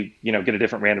button, you get a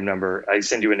different random number. I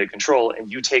send you into control, and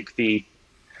you take the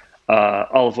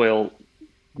olive oil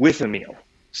with a meal.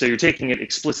 So you're taking it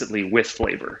explicitly with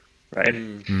flavor, right?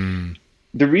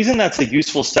 The reason that's a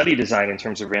useful study design in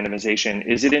terms of randomization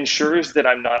is it ensures that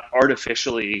I'm not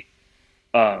artificially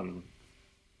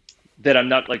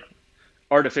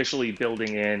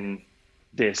building in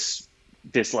this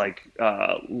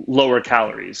lower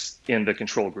calories in the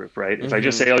control group, right? If I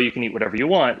just say, oh, you can eat whatever you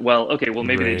want,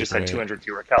 maybe they just had 200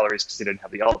 fewer calories because they didn't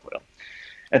have the olive oil.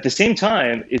 At the same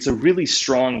time, it's a really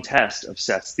strong test of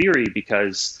Seth's theory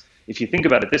because if you think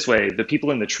about it this way, the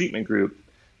people in the treatment group,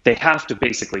 they have to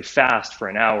basically fast for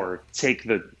an hour, take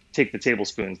the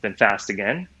tablespoons, then fast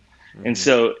again. And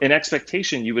so in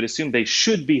expectation, you would assume they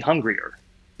should be hungrier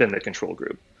than the control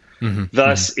group.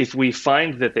 Thus, if we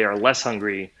find that they are less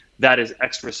hungry, that is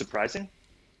extra surprising,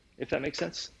 if that makes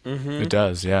sense. It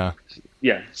does, yeah.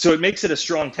 Yeah, so it makes it a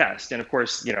strong test. And of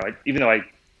course, even though I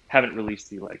haven't released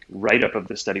the write-up of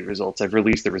the study results, I've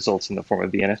released the results in the form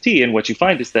of the NFT. And what you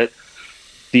find is that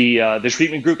the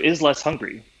treatment group is less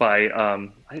hungry by,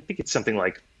 I think it's something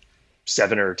like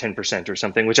 7 or 10% or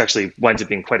something, which actually winds up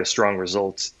being quite a strong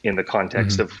result in the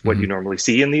context of what you normally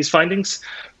see in these findings.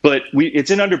 But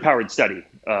it's an underpowered study,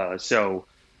 so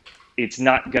it's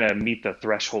not going to meet the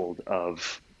threshold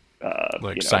of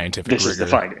scientific this rigor. Is the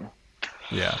finding.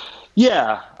 Yeah.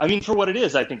 Yeah, I mean, for what it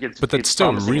is, I think it's. But that's it's still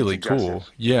promising and really suggestive. cool.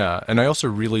 Yeah, and I also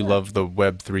really love the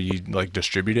Web3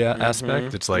 distributed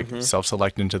aspect. It's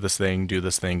self-select into this thing, do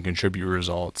this thing, contribute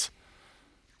results.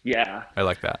 Yeah, I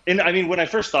like that. And I mean, when I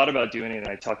first thought about doing it, and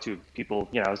I talked to people,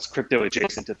 it's crypto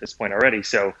adjacent at this point already.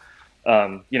 So,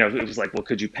 it was like, well,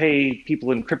 could you pay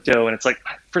people in crypto? And it's like,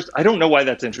 first, I don't know why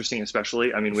that's interesting,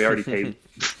 especially. I mean, we already pay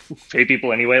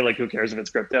people anyway. Like, who cares if it's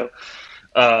crypto?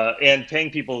 And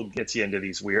paying people gets you into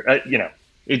these weird, you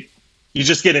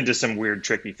just get into some weird,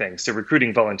 tricky things. So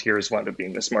recruiting volunteers wound up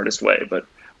being the smartest way. But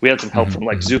we had some help from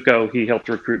Zuko. He helped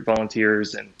recruit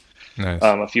volunteers and Nice.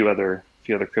 a few other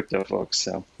crypto folks.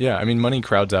 So yeah, I mean, money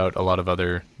crowds out a lot of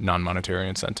other non-monetary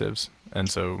incentives, and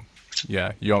so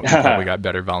yeah, you probably got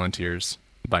better volunteers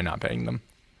by not paying them.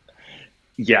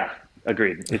 Yeah,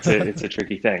 agreed. It's a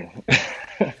tricky thing.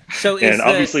 So and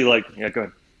obviously, go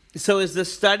ahead. So is the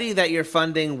study that you're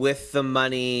funding with the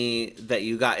money that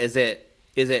you got, is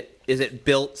it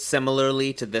built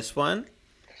similarly to this one?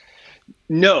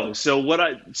 No. So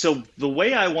the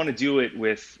way I want to do it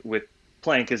with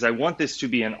Planck is I want this to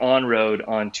be an on-road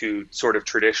onto sort of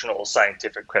traditional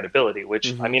scientific credibility,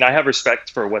 which, I mean, I have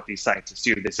respect for what these scientists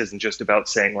do. This isn't just about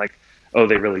saying like, oh,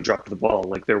 they really dropped the ball.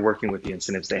 Like, they're working with the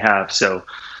incentives they have. So,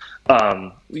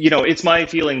 it's my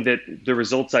feeling that the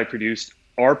results I produced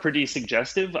are pretty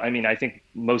suggestive. I mean, I think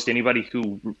most anybody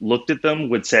who looked at them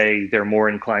would say they're more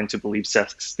inclined to believe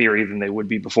Seth's theory than they would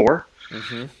be before.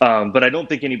 But I don't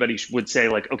think anybody would say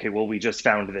like, okay, well, we just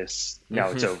found this, now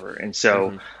it's over. And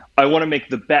so I want to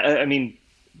make I mean,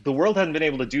 the world hasn't been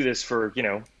able to do this for,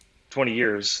 20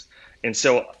 years. And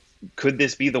so could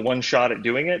this be the one shot at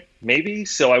doing it? Maybe.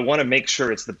 So I want to make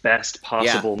sure it's the best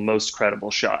possible, most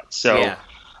credible shot. So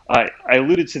I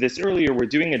alluded to this earlier. We're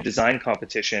doing a design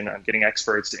competition. I'm getting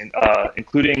experts,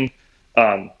 including,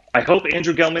 I hope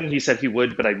Andrew Gelman. He said he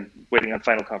would, but I'm waiting on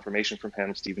final confirmation from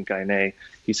him. Stephen Guynet,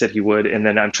 he said he would. And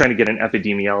then I'm trying to get an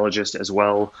epidemiologist as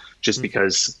well, just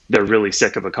because they're really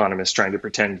sick of economists trying to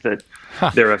pretend that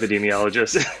they're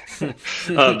epidemiologists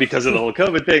because of the whole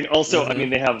COVID thing. Also, I mean,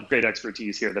 they have great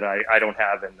expertise here that I don't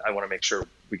have, and I want to make sure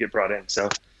we get brought in. So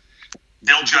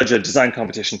they'll judge a design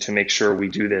competition to make sure we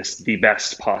do this the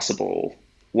best possible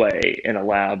way in a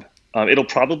lab. It'll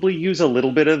probably use a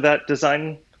little bit of that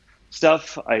design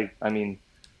stuff. I mean,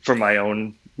 for my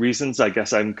own reasons, I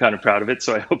guess I'm kind of proud of it.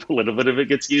 So I hope a little bit of it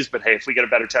gets used. But hey, if we get a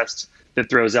better test that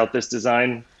throws out this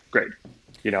design, great.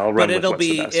 I'll run with what's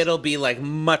the best. It'll be like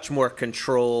much more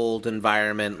controlled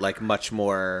environment, like much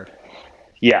more.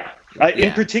 Yeah.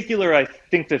 In particular, I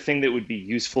think the thing that would be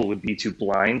useful would be to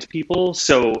blind people.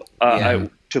 So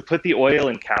to put the oil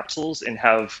in capsules and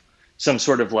have some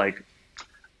sort of like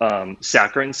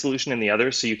saccharin solution in the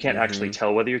other, so you can't actually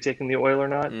tell whether you're taking the oil or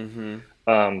not,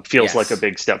 feels like a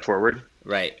big step forward.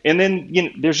 Right. And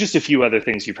then there's just a few other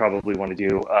things you probably want to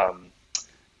do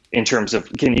in terms of,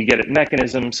 can you get at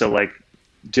mechanism? So like,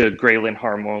 do ghrelin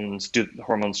hormones, do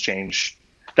hormones change?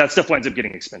 That stuff winds up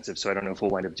getting expensive, so I don't know if we'll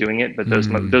wind up doing it, but those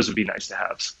would be nice to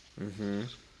have.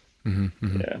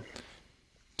 Yeah.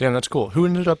 Damn, that's cool. Who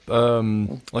ended up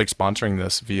like sponsoring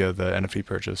this via the NFT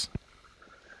purchase?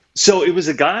 So it was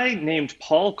a guy named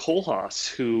Paul Kohlhaas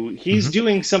who he's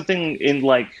doing something in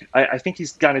like, I think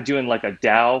he's kind of doing like a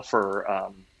DAO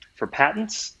for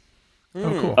patents.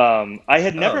 Oh, cool. I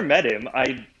had never met him.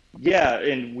 And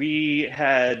we'd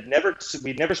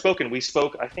never spoken. We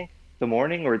spoke, I think, the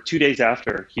morning or 2 days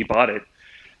after he bought it.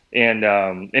 And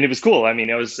it was cool. I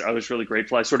mean, I was really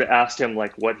grateful. I sort of asked him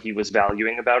like what he was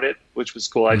valuing about it, which was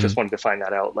cool. I just wanted to find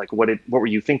that out. Like, what were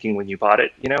you thinking when you bought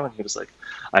it? And he was like,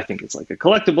 I think it's like a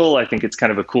collectible. I think it's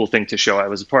kind of a cool thing to show I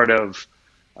was a part of.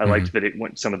 I liked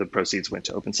that some of the proceeds went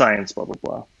to open science, blah, blah,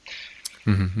 blah.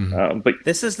 But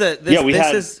this is the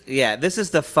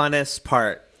funnest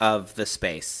part of the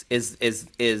space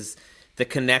is the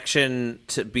connection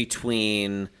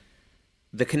between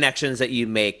the connections that you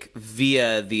make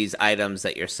via these items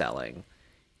that you're selling.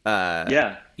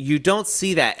 You don't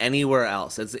see that anywhere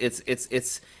else.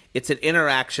 It's an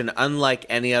interaction unlike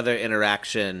any other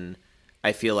interaction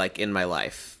I feel like in my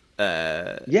life.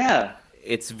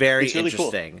 It's very really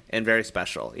interesting cool. And very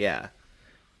special. Yeah.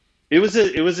 It was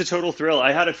a total thrill.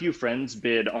 I had a few friends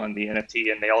bid on the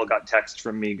NFT, and they all got texts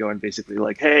from me going basically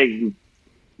like, "Hey,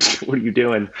 what are you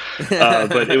doing?"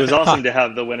 But it was awesome to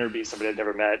have the winner be somebody I'd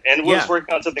never met, and is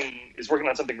working on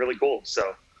something really cool.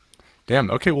 So,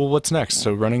 damn. Okay, well, what's next?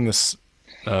 So, running this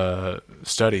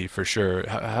study for sure.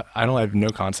 I have no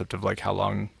concept of like how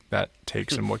long that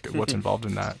takes and what's involved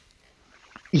in that.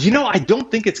 I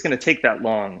don't think it's going to take that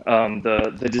long.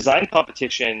 The design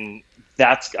competition.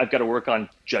 I've got to work on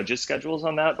judges' schedules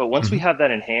on that. But once we have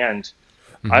that in hand,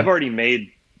 I've already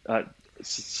made, I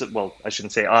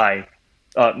shouldn't say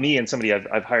me and somebody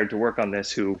I've hired to work on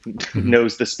this who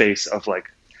knows the space of like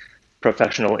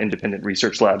professional independent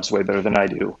research labs way better than I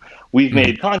do. We've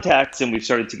made contacts and we've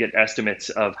started to get estimates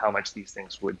of how much these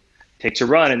things would take to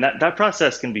run. And that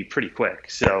process can be pretty quick.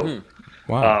 So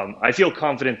I feel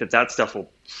confident that stuff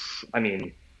will,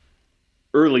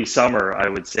 early summer, I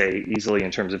would say easily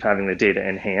in terms of having the data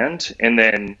in hand. And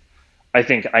then I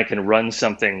think I can run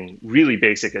something really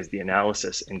basic as the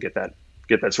analysis and get that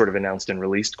sort of announced and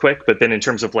released quick. But then in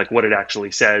terms of like what it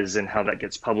actually says and how that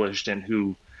gets published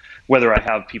and whether I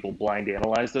have people blind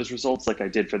analyze those results, like I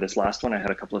did for this last one, I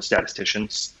had a couple of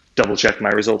statisticians double check my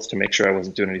results to make sure I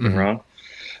wasn't doing anything wrong.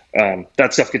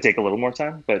 That stuff could take a little more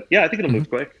time, but yeah, I think it'll move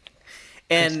quick.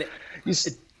 And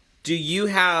do you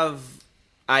have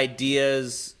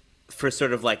ideas for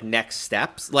sort of like next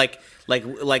steps? Like Yeah.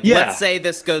 let's say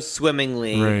this goes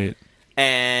swimmingly, Right.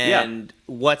 and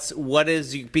what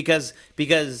is because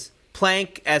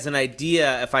Planck as an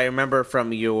idea, if I remember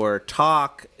from your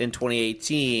talk in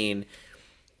 2018,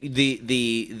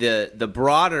 the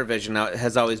broader vision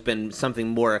has always been something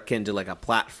more akin to like a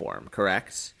platform,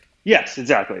 correct? Yes,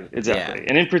 exactly. Yeah.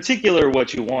 And in particular,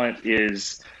 what you want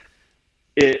is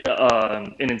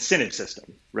an incentive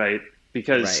system, right?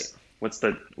 Because what's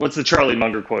the Charlie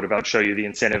Munger quote about show you the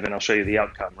incentive and I'll show you the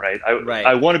outcome, right?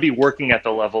 I want to be working at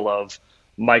the level of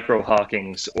micro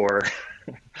Hawkings or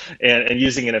and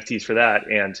using NFTs for that.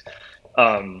 And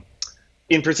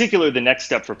in particular, the next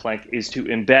step for Planck is to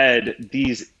embed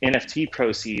these NFT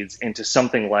proceeds into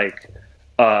something like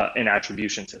an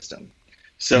attribution system.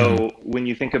 So when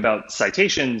you think about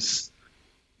citations,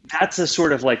 that's a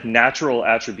sort of like natural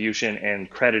attribution and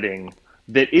crediting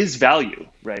that is value,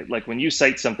 right? Like when you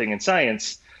cite something in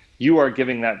science, you are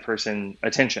giving that person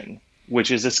attention, which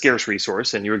is a scarce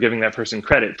resource, and you're giving that person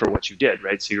credit for what you did,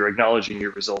 right? So you're acknowledging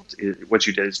your result, what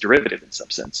you did is derivative in some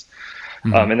sense.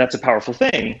 And that's a powerful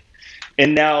thing.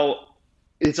 And now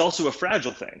it's also a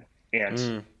fragile thing.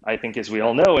 And I think, as we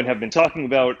all know and have been talking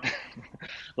about,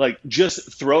 like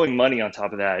just throwing money on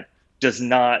top of that is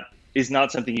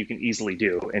not something you can easily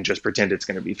do and just pretend it's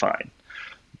going to be fine.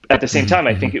 At the same time,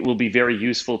 I think it will be very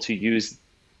useful to use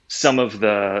some of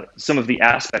the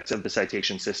aspects of the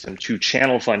citation system to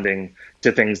channel funding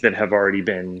to things that have already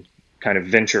been kind of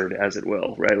ventured, as it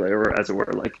will, right? Or as it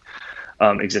were, like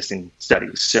existing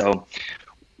studies.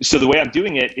 So the way I'm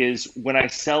doing it is when I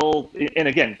sell, and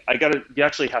again, you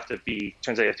actually have to be,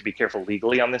 turns out you have to be careful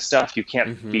legally on this stuff. You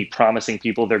can't be promising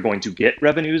people they're going to get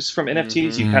revenues from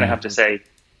NFTs. You kind of have to say,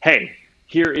 hey,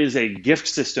 here is a gift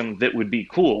system that would be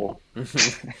cool.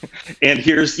 And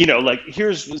here's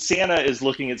Santa is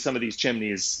looking at some of these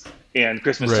chimneys and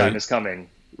Christmas time is coming.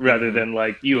 Rather than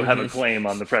like you have a claim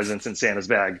on the presents in Santa's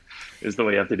bag is the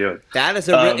way you have to do it. That is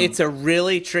it's a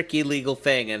really tricky legal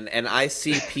thing, and I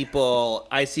see people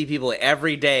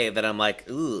every day that I'm like,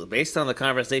 ooh, based on the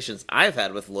conversations I've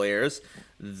had with lawyers,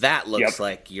 that looks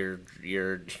like you're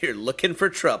looking for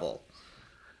trouble.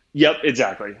 Yep,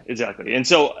 exactly. And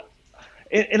so,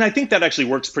 and I think that actually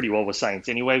works pretty well with science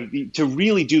anyway. To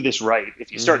really do this right,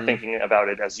 if you start thinking about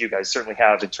it, as you guys certainly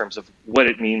have, in terms of what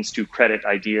it means to credit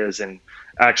ideas and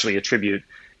actually attribute,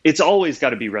 it's always got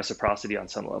to be reciprocity on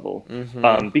some level,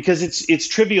 because it's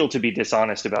trivial to be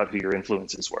dishonest about who your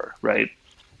influences were, right?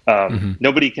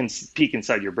 Nobody can peek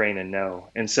inside your brain and know.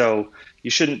 And so you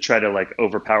shouldn't try to like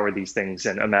overpower these things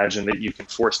and imagine that you can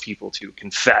force people to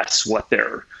confess what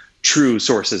their true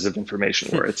sources of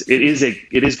information were. It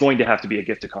is going to have to be a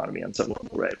gift economy on some level,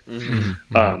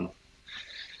 right?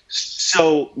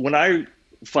 So when I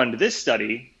fund this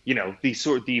study,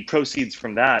 the proceeds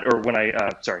from that, or when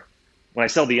I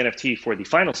sell the NFT for the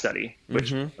final study,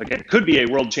 which again could be a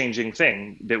world-changing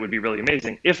thing that would be really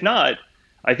amazing. If not,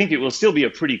 I think it will still be a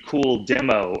pretty cool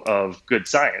demo of good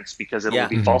science, because it will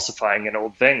be falsifying an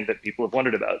old thing that people have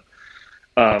wondered about.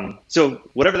 So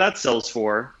whatever that sells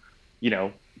for,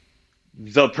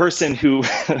 the person who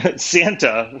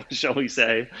Santa, shall we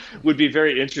say, would be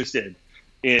very interested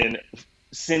in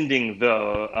sending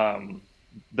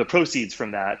the proceeds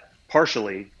from that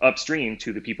partially upstream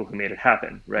to the people who made it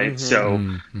happen, right?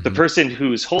 So the person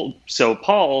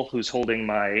Paul, who's holding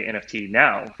my NFT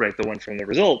now, right, the one from the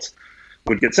results,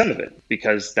 would get some of it,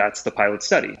 because that's the pilot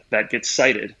study that gets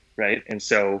cited, right? And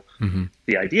so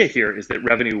the idea here is that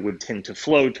revenue would tend to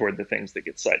flow toward the things that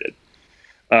get cited.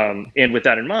 And with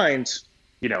that in mind,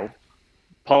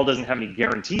 Paul doesn't have any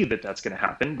guarantee that that's going to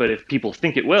happen, but if people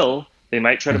think it will, they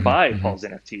might try to buy Paul's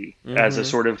NFT as a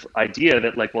sort of idea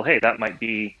that, like, well, hey, that might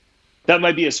be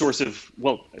a source of,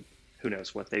 well, who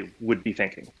knows what they would be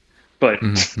thinking, but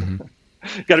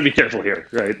got to be careful here,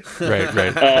 right? Right.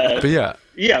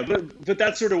 But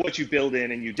that's sort of what you build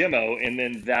in and you demo, and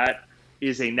then that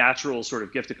is a natural sort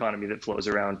of gift economy that flows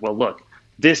around. Well, look,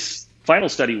 this final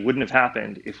study wouldn't have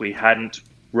happened if we hadn't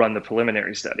run the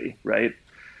preliminary study, right?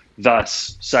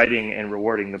 Thus, citing and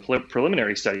rewarding the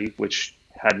preliminary study, which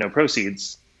had no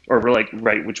proceeds,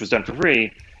 which was done for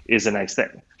free, is a nice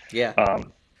thing. Yeah.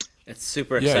 It's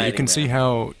super exciting. Yeah,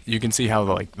 you can see how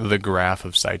like the graph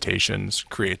of citations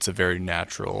creates a very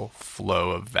natural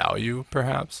flow of value,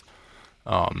 perhaps.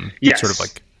 Yes. Sort of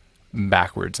like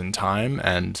backwards in time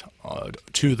and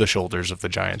to the shoulders of the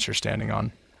giants you're standing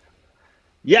on.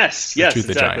 Yes, to the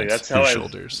exactly. Giants, that's how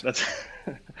shoulders. That's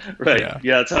right.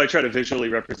 Yeah, that's how I try to visually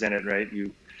represent it. Right.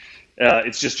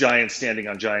 It's just giants standing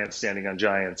on giants,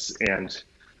 and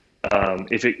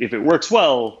if it works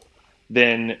well,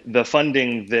 then the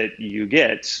funding that you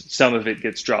get, some of it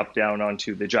gets dropped down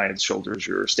onto the giant's shoulders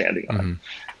you're standing on.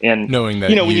 And knowing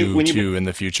that you too in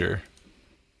the future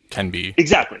can be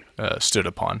exactly stood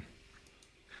upon.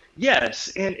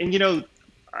 Yes, and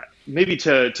maybe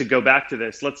to go back to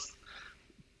this,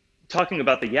 talking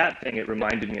about the Yat thing, it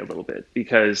reminded me a little bit,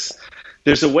 because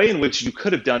there's a way in which you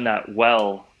could have done that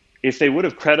well if they would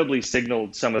have credibly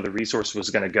signaled some of the resource was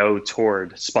going to go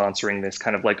toward sponsoring this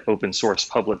kind of like open source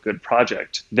public good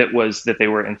project that they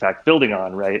were in fact building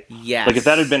on, right? Yes. Like if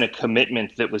that had been a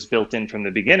commitment that was built in from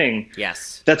the beginning,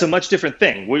 yes, that's a much different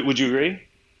thing. Would you agree?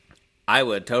 I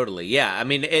would totally. Yeah. I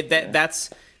mean,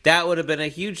 that would have been a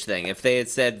huge thing if they had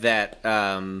said that.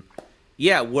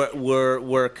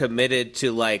 We're committed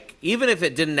to, like, even if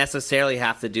it didn't necessarily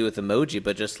have to do with emoji,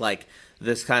 but just like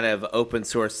this kind of open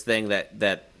source thing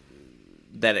that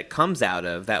it comes out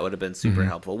of, that would have been super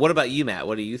helpful. What about you, Matt?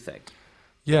 What do you think?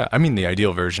 Yeah, I mean, the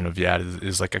ideal version of Yat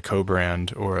is like a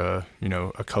co-brand or a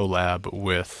collab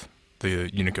with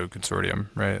the Unicode Consortium,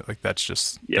 right? Like that's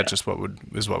just what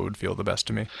would feel the best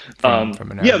to me. But I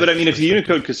mean, if the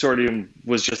Unicode Consortium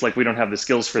was just like, we don't have the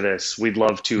skills for this, we'd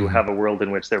love to have a world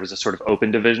in which there was a sort of open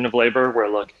division of labor where,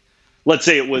 look, let's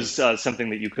say it was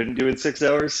something that you couldn't do in 6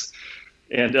 hours.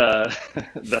 And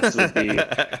thus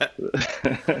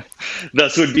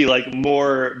would be like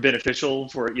more beneficial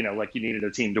for, like you needed a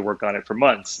team to work on it for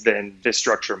months, then this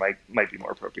structure might be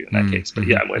more appropriate in that case. But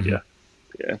yeah, I'm with you.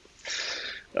 Yeah.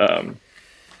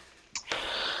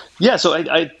 So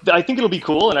I think it'll be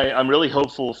cool, and I'm really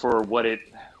hopeful for what it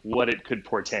could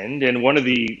portend. And one of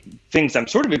the things I'm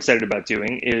sort of excited about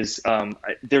doing is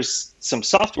there's some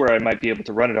software I might be able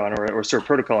to run it on, or sort of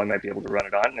protocol I might be able to run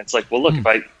it on. And it's like, well, look,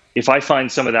 if I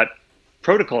find some of that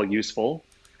protocol useful,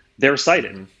 they're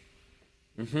cited.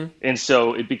 And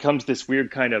so it becomes this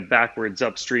weird kind of backwards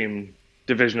upstream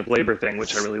division of labor thing,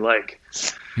 which I really like.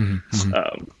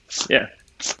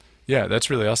 Yeah, that's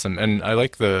really awesome. And I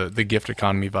like the gift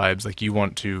economy vibes. Like, you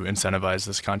want to incentivize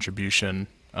this contribution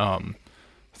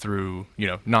through,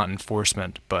 not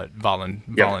enforcement, but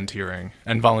volunteering.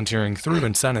 And volunteering through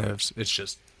incentives, it's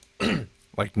just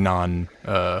like not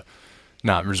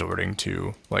resorting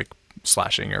to like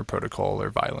slashing your protocol or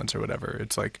violence or whatever.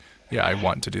 It's like, yeah, I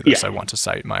want to do this. I want to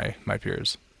cite my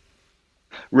peers.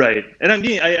 Right. And I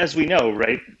mean, as we know,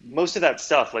 right, most of that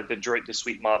stuff, like the Droit de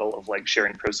Suite model of like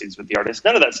sharing proceeds with the artist,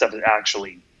 none of that stuff is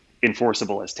actually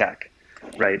enforceable as tech,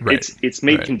 right? It's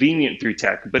made convenient through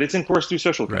tech, but it's enforced through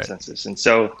social consensus. And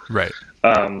so,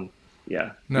 absolutely.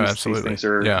 These things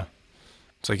are,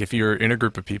 it's like if you're in a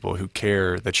group of people who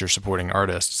care that you're supporting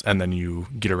artists, and then you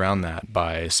get around that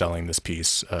by selling this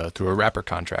piece through a wrapper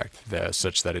contract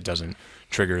such that it doesn't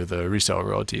trigger the resale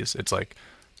royalties, it's like,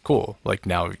 cool. Like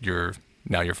now your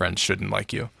friends shouldn't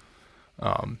like you.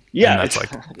 And that's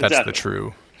that's the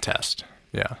true test.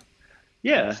 Yeah.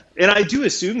 Yeah. And I do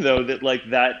assume though that like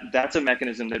that's a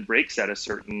mechanism that breaks at a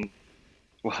certain,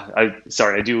 I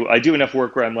do enough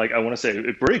work where I'm like, I want to say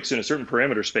it breaks in a certain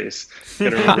parameter space.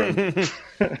 It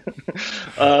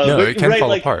can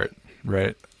fall apart,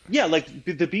 right? Yeah, like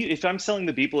if I'm selling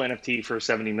the Beeple NFT for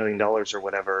 $70 million or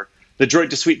whatever, the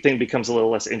Droit de Suite thing becomes a little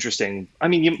less interesting. I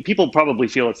mean, people probably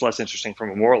feel it's less interesting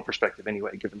from a moral perspective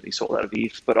anyway, given that he sold out of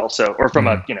ETH, but also, or from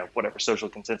a whatever social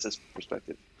consensus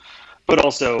perspective, but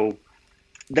also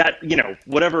that,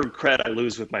 whatever cred I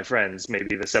lose with my friends,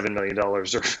 maybe the $7 million or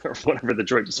whatever the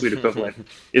Droit de Suite equivalent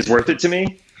is worth it to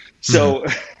me. So,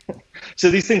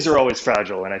 so these things are always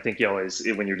fragile. And I think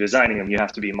when you're designing them, you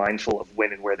have to be mindful of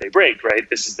when and where they break, right?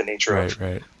 This is the nature of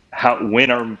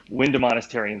when do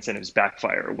monetary incentives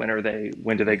backfire? When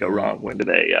do they go wrong? When do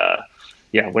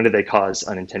they cause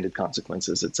unintended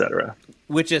consequences, et cetera?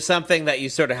 Which is something that you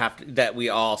sort of that we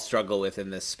all struggle with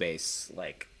in this space.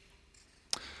 Like,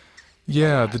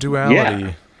 yeah, the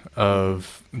duality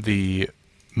of the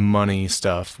money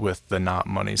stuff with the not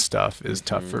money stuff is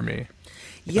tough for me.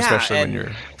 Yeah, especially when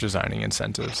you're designing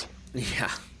incentives. Yeah.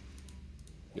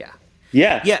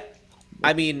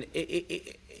 I mean,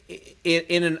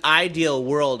 in an ideal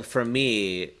world for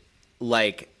me,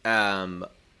 like the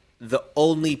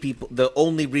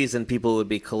only reason people would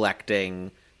be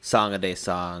collecting Song a Day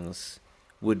songs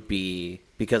would be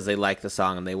because they like the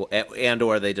song and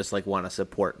or they just like want to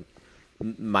support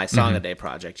my Song a Day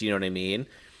project. You know what I mean?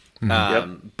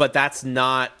 But that's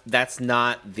not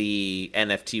the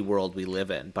NFT world we live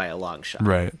in by a long shot.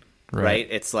 Right.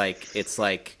 It's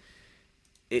like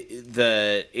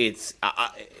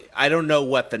I don't know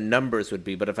what the numbers would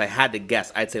be, but if I had to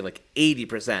guess, I'd say like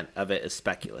 80% of it is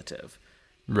speculative.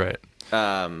 Right.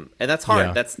 And that's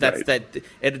hard. Yeah. That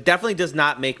it definitely does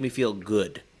not make me feel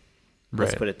good.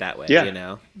 Let's put it that way.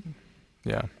 Yeah.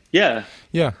 Yeah. Yeah.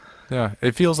 Yeah. Yeah.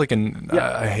 It feels like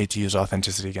I hate to use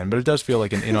authenticity again, but it does feel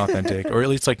like an inauthentic, or at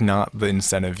least like not the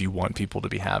incentive you want people to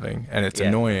be having. And it's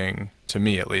annoying to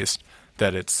me, at least,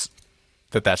 that's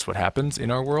what happens in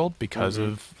our world because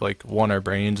of like, one, our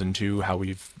brains, and two, how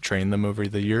we've trained them over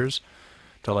the years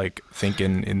to like think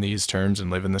in these terms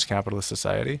and live in this capitalist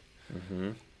society.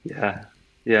 Yeah.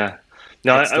 Yeah.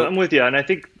 No, I'm with you. And I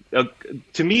think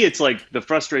to me, it's like the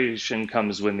frustration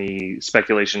comes when the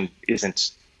speculation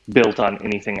isn't built on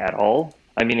anything at all.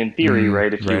 I mean, in theory,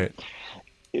 right?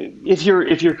 If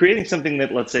you're creating something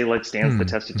that, let's say, like stands the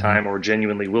test of time or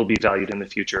genuinely will be valued in the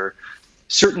future,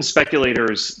 certain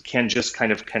speculators can just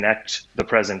kind of connect the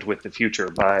present with the future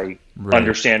by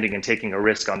understanding and taking a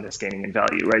risk on this gaining in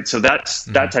value, right? So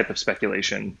that type of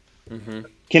speculation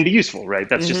can be useful, right?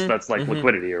 That's like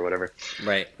liquidity or whatever.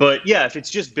 Right. But yeah, if it's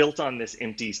just built on this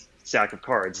empty sack of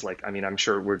cards, like, I mean, I'm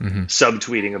sure we're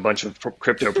subtweeting a bunch of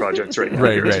crypto projects right now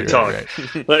as we talk.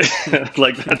 But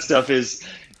like that stuff is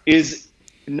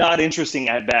not interesting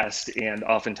at best, and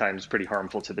oftentimes pretty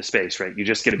harmful to the space, right? You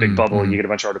just get a big bubble, you get a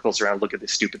bunch of articles around, look at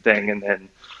this stupid thing, and then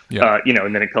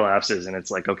and then it collapses, and it's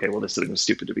like, okay, well, this thing was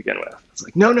stupid to begin with. It's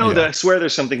like, no, I swear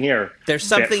there's something here. There's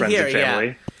something here,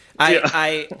 yeah.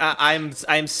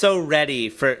 I'm so ready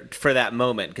for that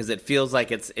moment, because it feels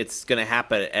like it's going to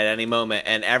happen at any moment,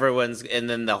 and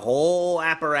then the whole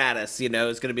apparatus, is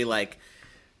going to be like,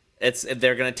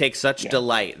 they're going to take such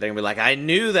delight. They're going to be like, I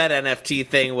knew that NFT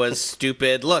thing was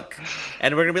stupid. Look,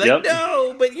 and we're going to be like,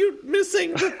 no, but you're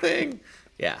missing the thing.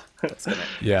 Yeah,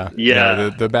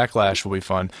 the backlash will be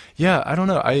fun. Yeah, I don't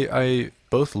know. I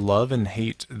both love and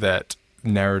hate that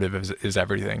narrative is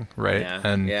everything, right?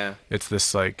 And it's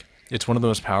this like, it's one of the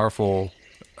most powerful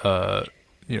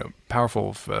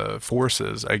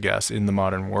forces, I guess, in the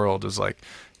modern world, is like,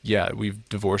 we've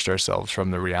divorced ourselves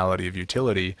from the reality of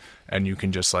utility, and you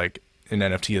can just like, an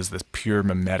NFT is this pure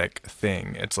mimetic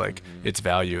thing. It's like its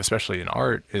value, especially in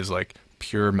art, is like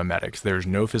pure mimetics. There's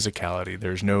no physicality.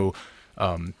 There's no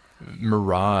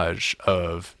mirage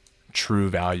of true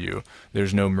value.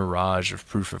 There's no mirage of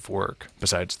proof of work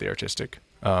besides the artistic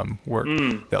work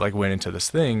that like went into this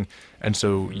thing. And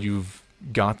so you've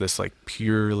got this like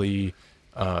purely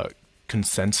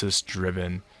consensus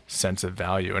driven sense of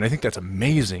value, and I think that's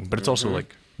amazing, but it's also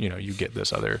like, you get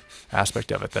this other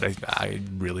aspect of it that I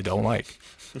really don't like.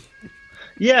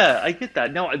 Yeah, I get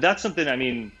that. No, that's something, I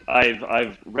mean,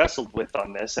 I've wrestled with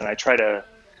on this, and I try to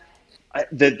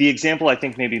the example I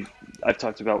think maybe I've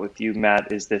talked about with you,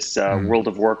 Matt, is this World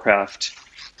of Warcraft.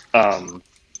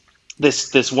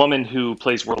 This woman who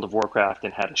plays World of Warcraft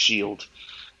and had a shield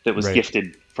that was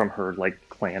gifted from her like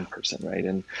clan person, right?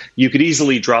 And you could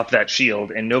easily drop that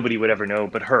shield and nobody would ever know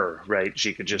but her, right?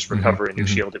 She could just recover a new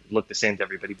shield. It would look the same to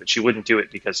everybody, but she wouldn't do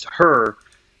it because to her,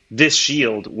 this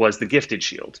shield was the gifted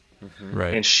shield.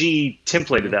 Right. And she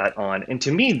templated that on. And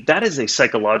to me, that is a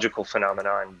psychological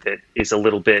phenomenon that is a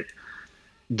little bit,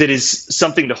 that is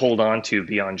something to hold on to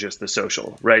beyond just the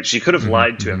social, right? She could have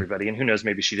lied to everybody, and who knows,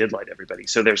 maybe she did lie to everybody.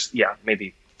 So there's,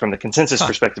 maybe from the consensus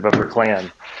perspective of her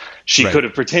clan, she could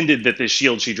have pretended that this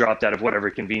shield she dropped out of whatever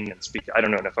convenience. I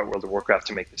don't know enough about World of Warcraft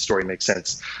to make the story make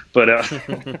sense, but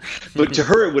but to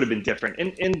her it would have been different.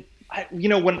 And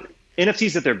when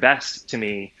NFTs at their best, to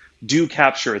me, do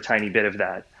capture a tiny bit of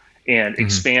that and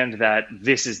expand that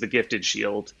this is the gifted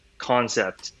shield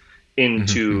concept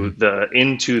into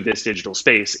this digital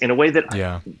space in a way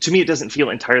that to me it doesn't feel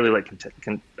entirely like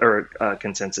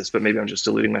consensus, but maybe I'm just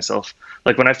deluding myself.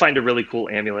 Like when I find a really cool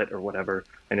amulet or whatever,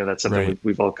 I know that's something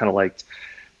we've all kind of liked.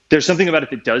 There's something about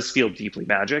it that does feel deeply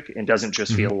magic and doesn't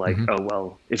just feel like, oh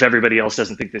well, if everybody else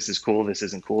doesn't think this is cool, this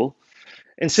isn't cool.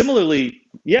 And similarly,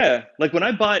 like when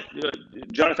I bought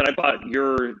Jonathan, I bought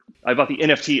the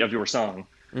NFT of your song,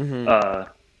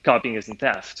 Copying Isn't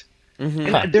Theft.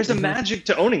 And there's a magic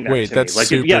to owning that. Wait, to that's me. Like,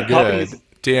 super good.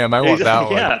 Damn, I want that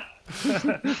one. Yeah.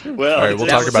 Well, all right, we'll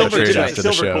talk about a trade after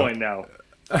the show. Coin now.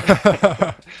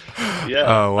 Oh,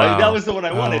 wow. That was the one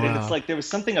I wanted, and it's like there was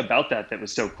something about that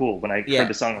was so cool. When I heard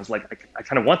the song, I was like, I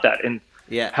kind of want that. And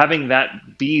having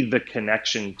that be the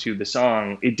connection to the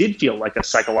song, it did feel like a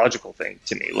psychological thing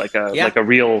to me, like a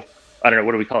real, I don't know,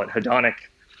 what do we call it? Hedonic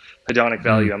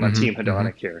value. I'm on team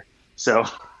hedonic here. So.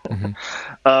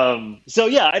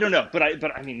 I don't know, but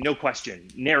I mean, no question,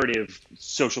 narrative,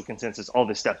 social consensus, all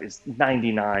this stuff is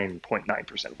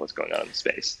 99.9% of what's going on in the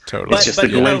space. Totally. It's just a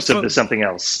glimpse of something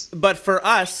else. But for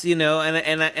us, and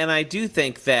I do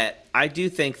think that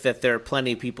there are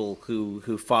plenty of people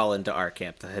who fall into our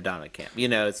camp, the hedonic camp.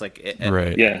 It's like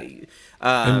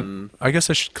and I guess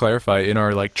I should clarify, in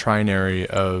our like trinary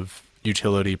of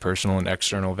utility, personal, and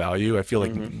external value, I feel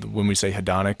like when we say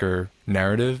hedonic or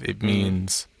narrative, it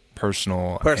means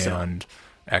personal. And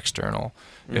external.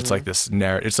 Mm-hmm. It's like this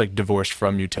it's like divorced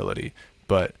from utility.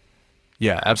 But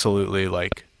yeah, absolutely,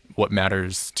 like what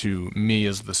matters to me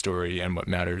is the story, and what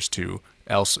matters to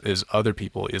else is other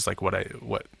people is like what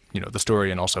the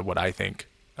story, and also what I think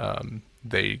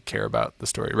they care about the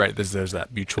story, right? There's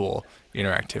that mutual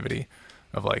interactivity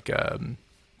of like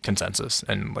consensus,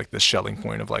 and like this Schelling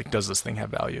point of like, does this thing have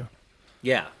value?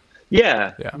 Yeah.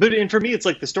 But and for me, it's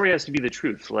like the story has to be the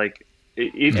truth. Like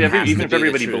even if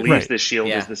everybody believes the shield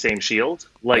is the same shield,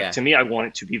 like to me, I want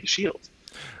it to be the shield.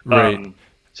 Right.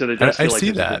 So there does feel like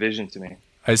there's a division to me.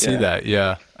 I see that.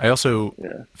 Yeah. I also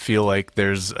feel like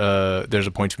there's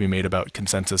a point to be made about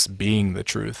consensus being the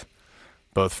truth,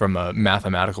 both from a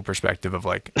mathematical perspective of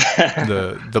like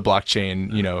the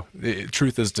blockchain,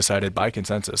 truth is decided by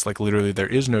consensus. Like literally there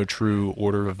is no true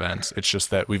order of events. It's just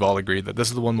that we've all agreed that this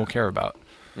is the one we'll care about.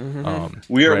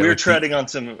 Mm-hmm. We're treading on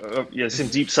some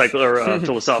deep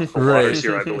philosophical waters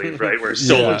here, I believe, right? Where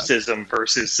solipsism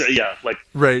versus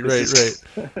right. Okay.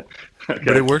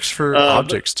 But it works for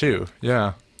objects too.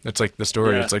 Yeah, it's like the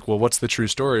story. It's like, well, what's the true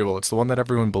story? Well, it's the one that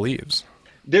everyone believes.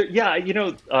 Boy, I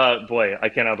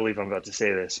cannot believe I'm about to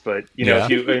say this, but if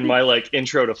you in my like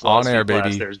intro to philosophy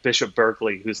class, there's Bishop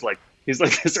Berkeley, he's like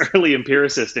this early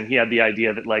empiricist, and he had the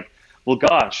idea that like, well,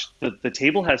 gosh, the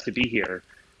table has to be here.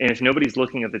 And if nobody's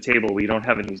looking at the table, we don't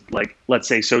have any, like, let's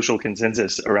say, social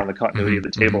consensus around the continuity of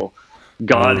the table.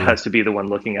 God has to be the one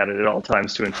looking at it at all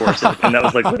times to enforce it. And that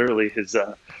was like literally his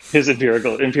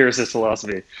empiricist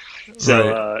philosophy.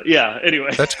 So,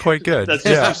 anyway. That's quite good. That's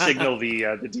just to signal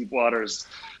the deep waters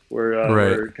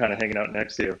we're kind of hanging out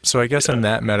next to. So I guess in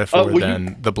that metaphor,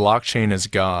 the blockchain is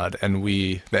God, and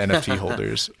we, the NFT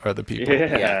holders, are the people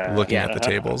looking at the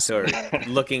tables. Or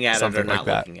looking at it or not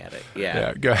like looking at it.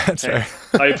 Yeah. Go ahead. Sorry.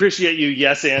 I appreciate you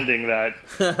yes-anding that.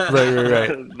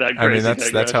 Right. That I mean,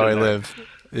 that's how I live.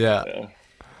 Yeah.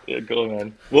 Go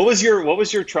man. What was your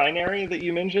trinary that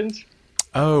you mentioned?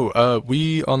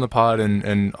 We on the pod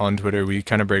and on Twitter, we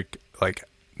kind of break like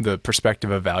the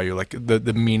perspective of value, like the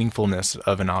meaningfulness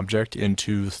of an object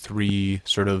into three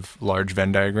sort of large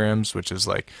Venn diagrams, which is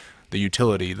like the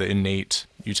utility, the innate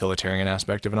utilitarian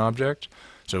aspect of an object.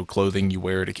 So clothing you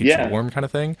wear to keep you warm kind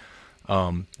of thing.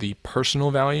 The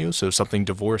personal value, so something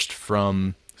divorced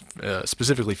from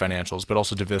specifically financials, but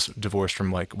also divorced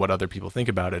from like what other people think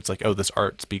about it. It's like, oh, this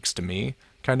art speaks to me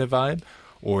kind of vibe,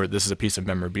 or this is a piece of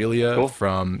memorabilia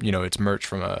from, it's merch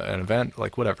from an event,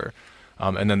 like whatever.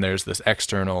 And then there's this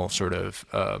external sort of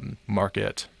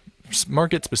market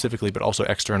specifically, but also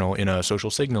external in a social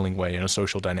signaling way, in a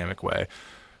social dynamic way.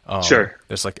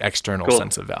 This like external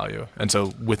sense of value. And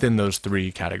so within those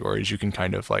three categories, you can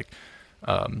kind of like,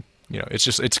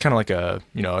 it's kind of like a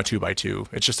 2x2.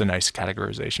 It's just a nice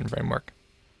categorization framework.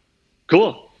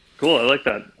 Cool. I like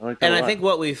that. And I think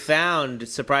what we found,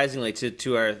 surprisingly, it's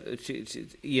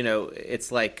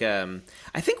like, I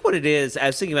think what it is, I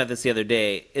was thinking about this the other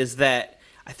day, is that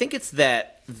I think it's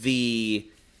that the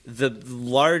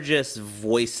largest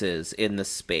voices in the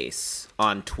space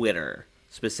on Twitter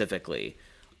specifically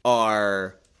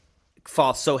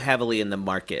fall so heavily in the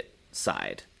market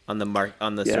side, on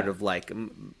the sort of like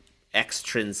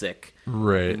extrinsic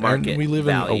market and we live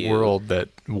value, in a world that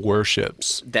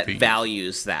worships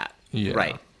values that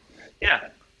right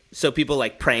so people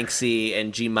like Pranksy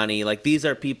and G Money, like these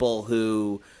are people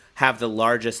who have the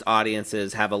largest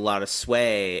audiences, have a lot of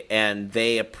sway, and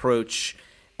they approach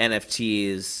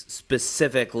NFTs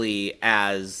specifically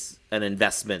as an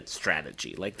investment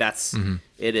strategy. Like that's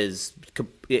it is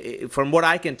from what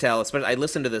I can tell, especially I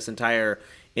listened to this entire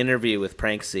interview with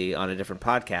Pranksy on a different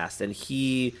podcast, and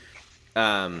he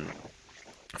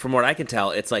from what I can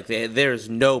tell, it's like there's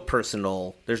nothing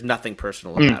personal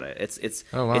about it. It's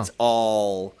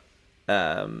all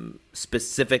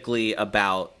specifically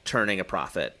about turning a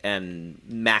profit and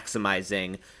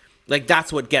maximizing. Like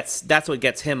that's what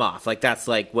gets him off. Like that's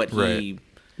like what he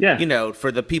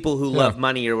for the people who love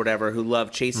money or whatever, who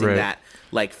love chasing that,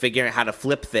 like figuring out how to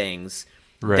flip things.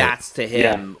 That's to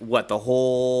him what the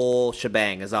whole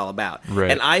shebang is all about.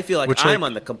 And I feel like I'm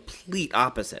on the complete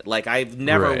opposite. Like I've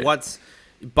never once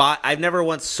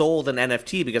sold an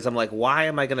NFT because I'm like, why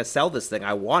am I going to sell this thing?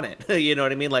 I want it. You know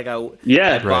what I mean? Like I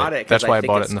bought it. That's why I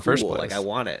bought it in the first place. Like I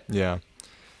want it. Yeah.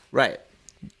 Right.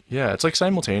 Yeah, it's like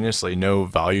simultaneously no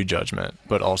value judgment,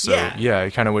 but also,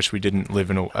 I kind of wish we didn't live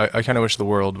in I kind of wish the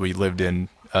world we lived in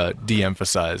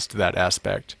de-emphasized that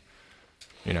aspect.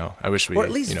 I wish we... Or at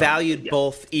least valued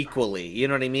both equally, you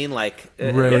know what I mean? Like,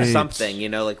 something,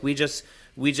 like we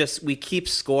keep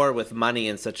score with money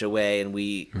in such a way, and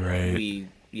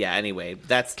anyway,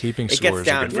 keeping it gets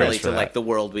down really to like the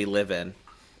world we live in.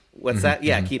 What's that?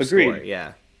 Yeah, keep score,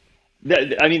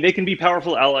 I mean, they can be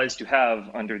powerful allies to have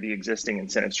under the existing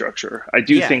incentive structure. I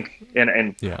do think,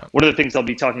 and one of the things I'll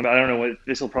be talking about, I don't know what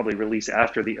this will probably release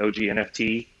after the OG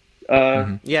NFT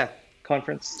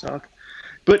conference talk.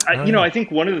 But I think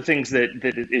one of the things that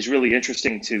is really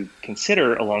interesting to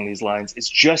consider along these lines is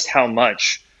just how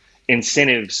much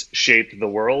incentives shape the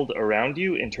world around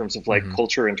you in terms of like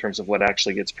culture, in terms of what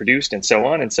actually gets produced, and so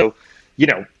on. And so,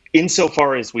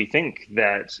 insofar as we think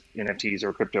that NFTs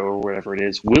or crypto or whatever it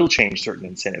is will change certain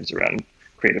incentives around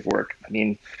creative work, I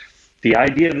mean, the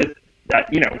idea that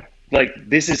like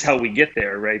this is how we get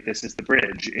there, right? This is the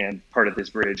bridge, and part of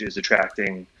this bridge is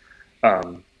attracting,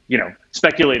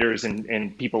 speculators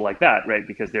and people like that, right?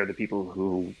 Because they're the people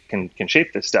who can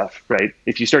shape this stuff, right?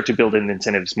 If you start to build in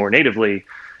incentives more natively,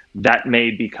 that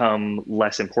may become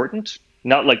less important.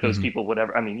 Not like those people,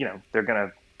 whatever. I mean, they're going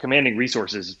to commanding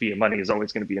resources via money is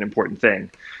always going to be an important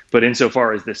thing. But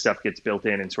insofar as this stuff gets built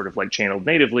in and sort of like channeled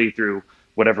natively through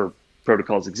whatever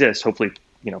protocols exist, hopefully,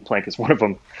 Plank is one of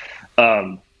them.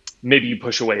 Maybe you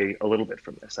push away a little bit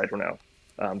from this. I don't know.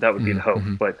 That would be the hope,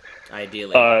 but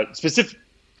ideally,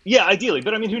 ideally.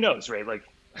 But I mean, who knows, right? Like,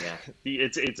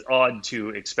 it's odd to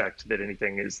expect that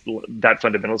anything is that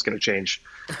fundamental is going to change.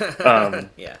 But,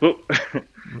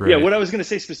 what I was going to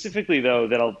say specifically, though,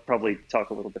 that I'll probably talk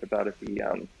a little bit about at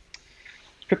the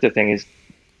crypto thing is,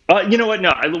 you know what?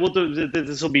 No,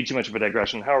 this will be too much of a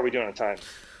digression. How are we doing on time?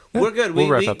 We're good. We'll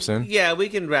wrap up soon. Yeah, we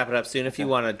can wrap it up soon if you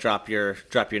want to drop your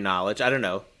knowledge. I don't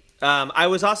know. I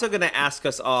was also going to ask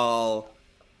us all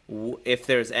if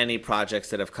there's any projects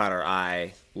that have caught our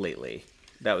eye lately.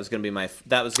 That was going to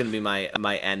be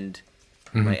my end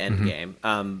game.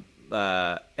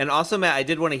 And also, Matt, I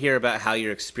did want to hear about how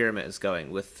your experiment is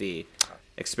going with the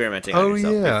experimenting on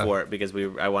yourself before, because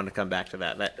I wanted to come back to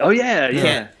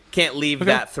that. Can't leave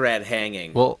that thread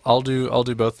hanging. Well, I'll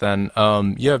do both then.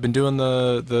 I've been doing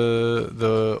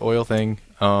the oil thing.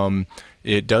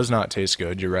 It does not taste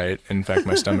good. You're right. In fact,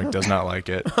 my stomach does not like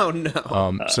it. Oh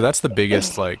no. So that's the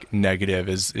biggest like negative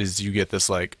is you get this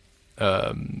like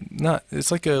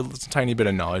it's like a tiny bit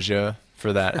of nausea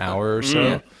for that hour or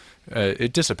so.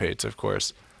 It dissipates, of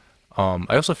course.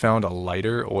 I also found a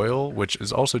lighter oil, which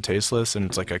is also tasteless, and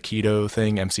it's like a keto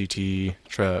thing, MCT,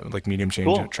 like medium chain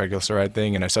triglyceride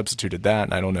thing, and I substituted that,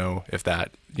 and I don't know if that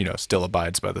still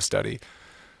abides by the study.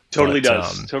 Totally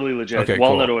does. Totally legit. Okay,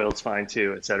 walnut oil's fine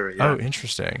too, et cetera. Yeah. Oh,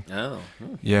 interesting. Oh.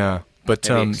 Yeah.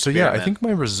 But I think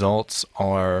my results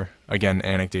are, again,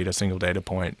 anecdata, single data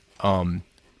point,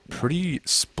 pretty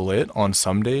split. On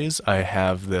some days I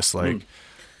have this like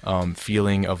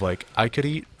feeling of like I could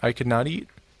eat, I could not eat,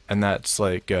 and that's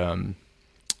like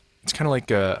it's kind of like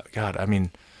God, I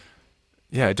mean,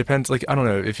 yeah, it depends. Like, I don't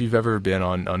know if you've ever been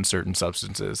on certain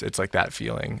substances. It's like that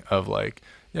feeling of like,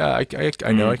 yeah,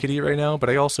 I know I could eat right now, but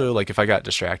I also, like, if I got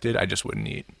distracted, I just wouldn't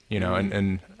eat,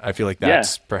 and I feel like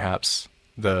that's perhaps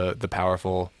the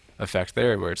powerful effect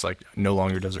there, where it's like no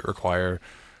longer does it require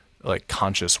like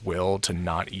conscious will to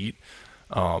not eat.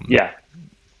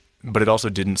 But it also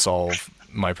didn't solve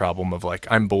my problem of like,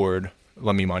 I'm bored,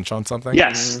 let me munch on something.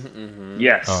 Yes.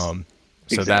 Yes. So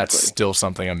exactly. That's still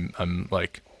something I'm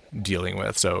like dealing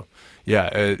with. So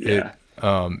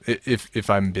if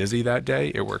I'm busy that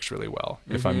day, it works really well.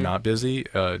 If I'm not busy,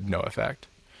 no effect.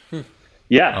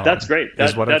 Yeah, that's great.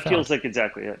 That feels like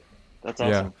exactly it. That's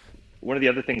awesome. Yeah. One of the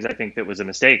other things I think that was a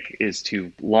mistake is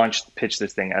to pitch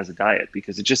this thing as a diet,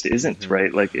 because it just isn't,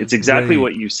 right? Like, it's exactly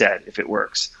what you said. If it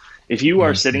works, if you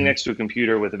are sitting next to a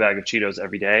computer with a bag of Cheetos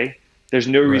every day, there's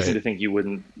no reason to think you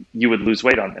would lose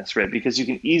weight on this, right? Because you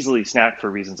can easily snack for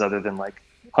reasons other than like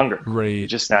hunger. Right. You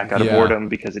just snack out of boredom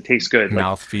because it tastes good.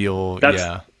 Mouthfeel.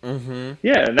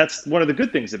 Yeah, and that's one of the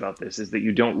good things about this, is that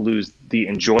you don't lose the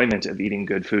enjoyment of eating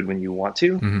good food when you want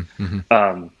to.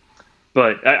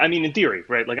 But I mean, in theory,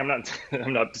 right? Like, I'm not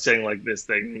saying like this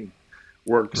thing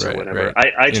works or whatever.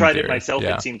 Right. I tried it myself.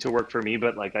 It seemed to work for me,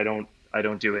 but like I don't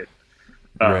do it.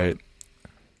 Right.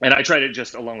 And I tried it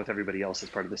just along with everybody else as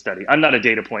part of the study. I'm not a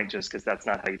data point just because that's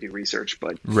not how you do research,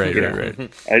 but right.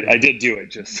 I did do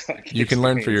it just so you can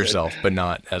learn for yourself, but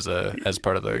not as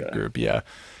part of the group. Yeah,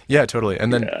 totally.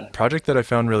 And then project that I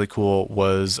found really cool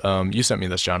was you sent me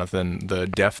this, Jonathan, the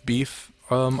Deaf Beef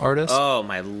artist. Oh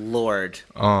my lord!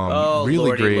 Really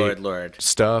Lordy, great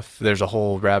stuff. There's a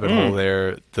whole rabbit hole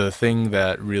there. The thing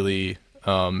that really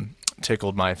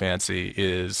tickled my fancy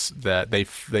is that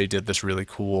they did this really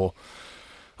cool.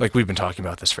 Like, we've been talking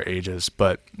about this for ages,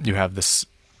 but you have this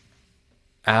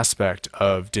aspect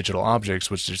of digital objects,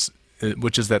 which is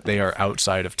that they are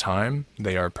outside of time.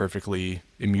 They are perfectly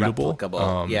immutable.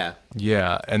 Replicable.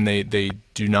 Yeah, and they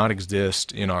do not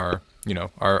exist in our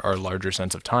our larger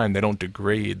sense of time, they don't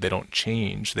degrade, they don't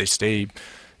change, they stay,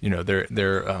 they're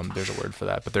there's a word for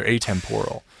that, but they're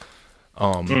atemporal.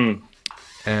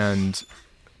 And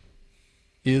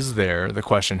the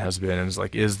question has been,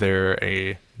 is there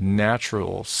a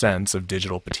natural sense of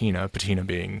digital patina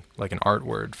being like an art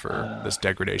word for this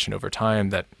degradation over time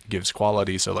that gives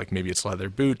quality? So like maybe it's leather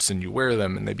boots and you wear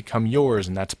them and they become yours,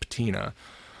 and that's patina.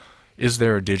 Is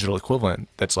there a digital equivalent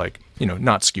that's like,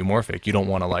 not skeuomorphic? You don't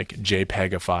want to like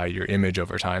JPEGify your image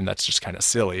over time. That's just kind of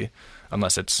silly,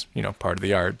 unless it's, part of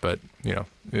the art. But, I'd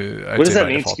what does say that by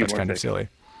mean, default, that's kind of silly.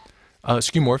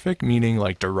 Skeuomorphic meaning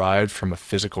like derived from a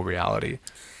physical reality.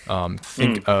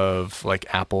 Think of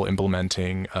like Apple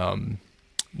implementing,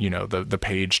 the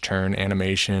page turn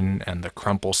animation and the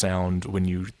crumple sound when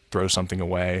you throw something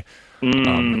away.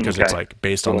 Because it's like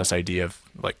based on this idea of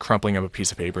like crumpling up a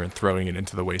piece of paper and throwing it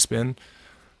into the waste bin.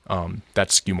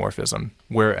 That's skeuomorphism.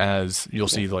 Whereas you'll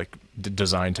see like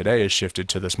design today is shifted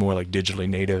to this more like digitally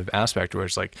native aspect where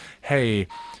it's like, hey,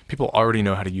 people already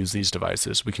know how to use these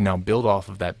devices. We can now build off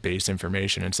of that base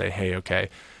information and say, hey, okay,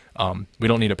 we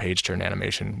don't need a page turn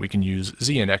animation. We can use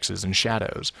Z indexes and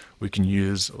shadows. We can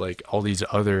use like all these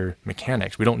other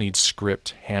mechanics. We don't need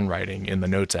script handwriting in the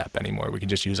Notes app anymore. We can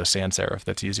just use a sans serif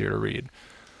that's easier to read,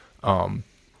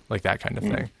 like that kind of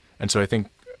thing. And so I think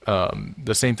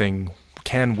the same thing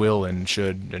can, will, and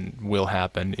should and will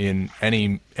happen in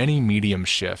any medium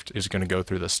shift is going to go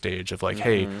through the stage of like,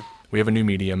 hey, we have a new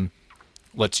medium.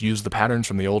 Let's use the patterns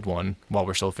from the old one while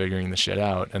we're still figuring the shit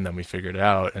out. And then we figured it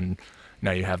out. And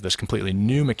now you have this completely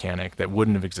new mechanic that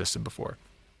wouldn't have existed before.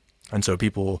 And so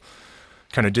people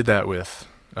kind of did that with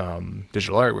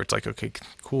digital art, where it's like, okay,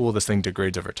 cool, this thing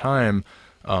degrades over time,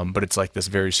 but it's like this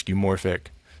very skeuomorphic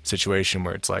situation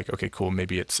where it's like, okay, cool,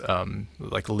 maybe it's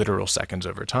like literal seconds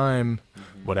over time,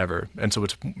 whatever. And so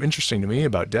what's interesting to me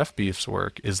about Def Beef's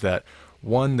work is that,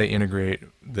 one, they integrate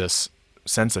this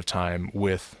sense of time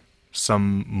with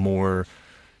some more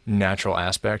natural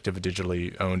aspect of a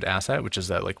digitally owned asset, which is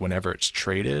that like whenever it's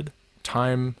traded,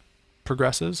 time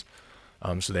progresses.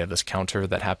 So they have this counter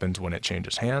that happens when it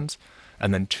changes hands.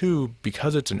 And then two,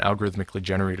 because it's an algorithmically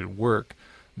generated work,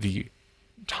 the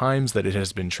times that it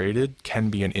has been traded can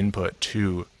be an input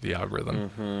to the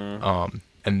algorithm.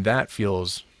 And that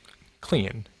feels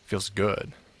clean, feels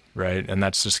good, right? And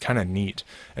that's just kind of neat.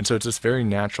 And so it's this very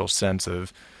natural sense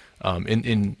of,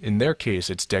 in their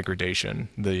case, it's degradation.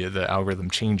 The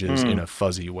algorithm changes in a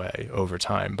fuzzy way over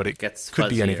time, but it could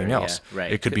be anything else. Yeah,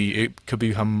 right. It could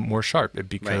become more sharp.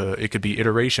 It could be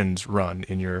iterations run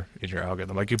in your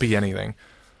algorithm. Like it could be anything.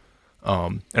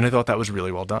 And I thought that was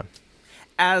really well done.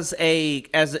 I've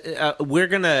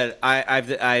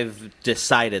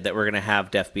decided that we're gonna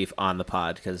have Def Beef on the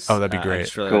pod because that'd be great. I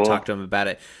just really want to talk to him about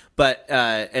it. But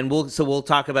we'll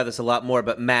talk about this a lot more.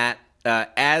 But Matt,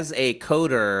 as a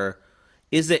coder,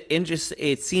 is it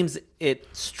interesting? It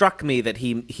struck me that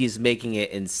he's making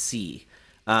it in C.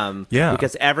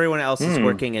 Because everyone else is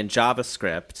working in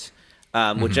JavaScript.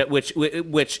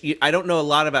 Which I don't know a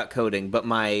lot about coding, but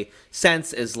my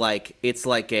sense is like it's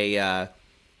like a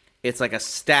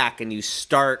stack, and you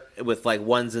start with like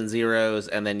ones and zeros,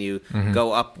 and then you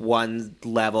go up one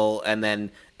level,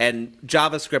 and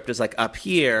JavaScript is like up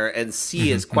here, and C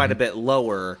is quite a bit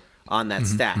lower on that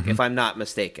stack, if I'm not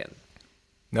mistaken.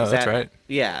 No, that's right.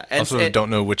 Yeah. And also, don't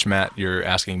know which Matt you're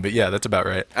asking, but yeah, that's about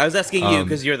right. I was asking you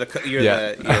because you're the good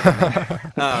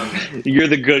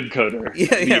coder.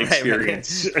 Yeah,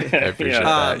 experience. Right. I appreciate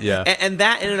that. Yeah. And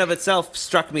that in and of itself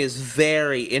struck me as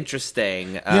very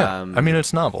interesting. I mean,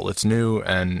 it's novel, it's new,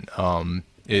 and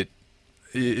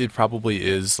it probably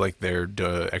is like their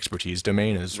expertise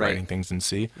domain is writing things in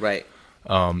C. Right.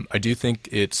 I do think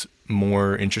it's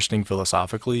more interesting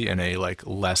philosophically in a like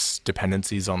less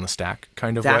dependencies on the stack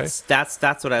kind of way. That's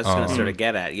what I was going to sort of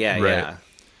get at. Yeah, right. yeah.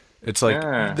 It's like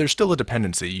there's still a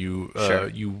dependency. You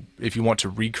if you want to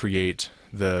recreate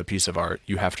the piece of art,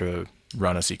 you have to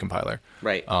run a C compiler.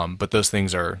 Right. But those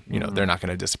things are they're not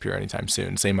going to disappear anytime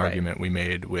soon. Same argument we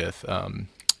made with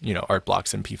art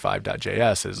blocks in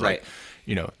p5.js is like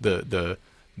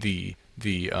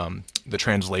the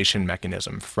translation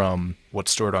mechanism from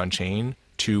what's stored on chain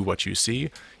to what you see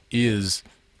is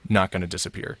not going to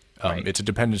disappear. It's a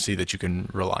dependency that you can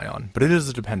rely on, but it is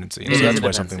a dependency. And so that's why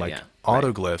something like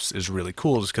autoglyphs is really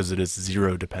cool, just because it is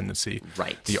zero dependency.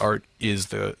 Right. The art is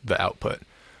the output.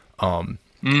 And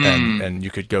you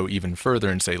could go even further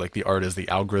and say like the art is the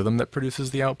algorithm that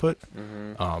produces the output.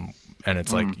 And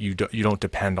it's like you don't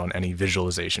depend on any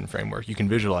visualization framework. You can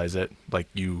visualize it like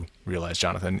you realize,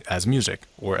 Jonathan, as music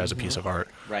or as a piece of art,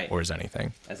 or as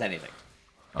anything. As anything.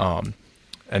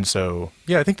 And so,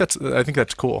 yeah, I think that's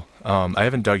cool. I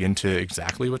haven't dug into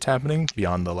exactly what's happening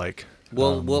beyond the like.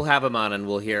 We'll have him on and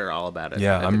we'll hear all about it.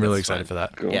 Yeah, I'm really excited for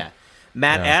that. Cool. Yeah,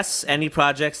 Matt S. Any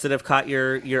projects that have caught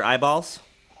your eyeballs?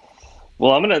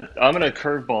 Well, I'm gonna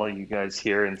curveball you guys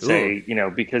here and say,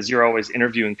 because you're always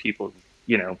interviewing people,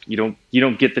 you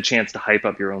don't get the chance to hype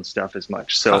up your own stuff as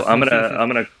much. So I'm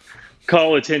gonna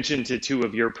call attention to two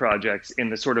of your projects in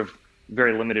the sort of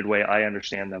very limited way I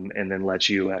understand them, and then let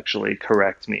you actually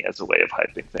correct me as a way of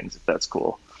hyping things, if that's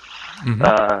cool.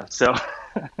 Mm-hmm.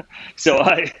 So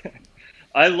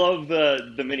I love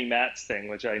the mini mats thing,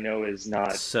 which I know is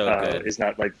not is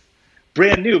not like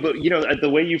brand new, but the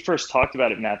way you first talked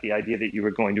about it, Matt, the idea that you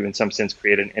were going to in some sense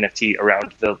create an NFT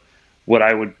around what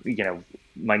I would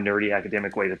my nerdy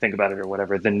academic way to think about it or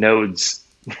whatever, the nodes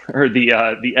or the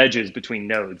edges between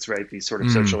nodes, right? These sort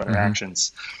of social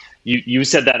interactions. You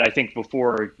said that, I think,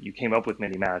 before you came up with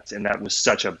mini mats, and that was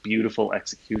such a beautiful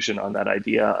execution on that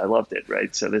idea. I loved it,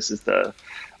 right? So this is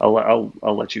I'll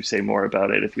let you say more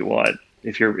about it if you want,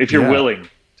 if you're willing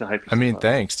to hype yourself up.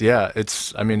 Thanks. Yeah,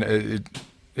 it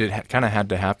kind of had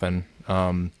to happen.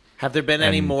 Have there been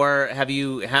any more? Have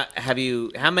you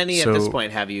how many at this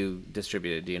point have you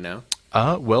distributed? Do you know?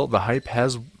 Well, the hype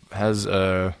has what's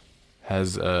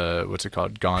it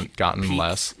called? Gotten Peaked.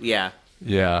 Less. Yeah.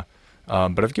 Yeah.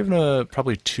 But I've given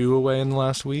probably 2 away in the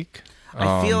last week.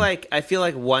 I feel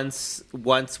like once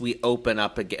we open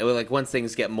up again, like once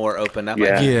things get more open up,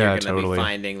 Yeah. I think you're gonna totally. be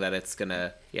finding that it's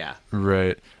gonna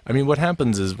Right. I mean, what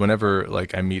happens is whenever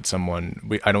like I meet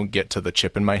someone, I don't get to the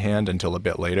chip in my hand until a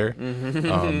bit later,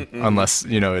 unless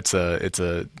it's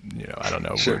a I don't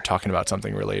know, Sure. we're talking about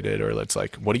something related, or it's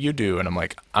like, what do you do? And I'm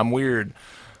like, I'm weird.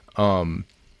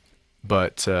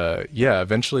 But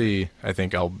eventually I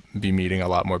think I'll be meeting a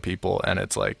lot more people, and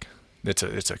it's like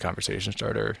it's a conversation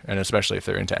starter, and especially if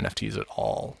they're into NFTs at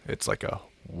all, it's like a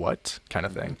what kind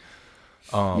of thing.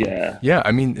 Yeah.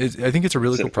 I mean, I think it's a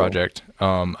really cool project.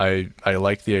 I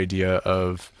like the idea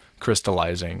of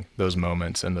crystallizing those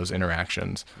moments and those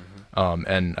interactions.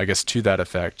 And I guess to that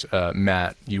effect,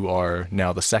 Matt, you are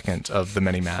now the second of the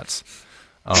many Matts.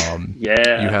 You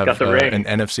have got the ring. an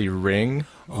NFC ring,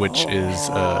 which is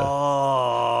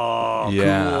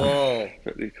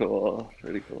Cool.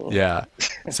 Pretty cool. Yeah.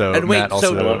 So And wait, Matt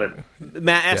also, I love it.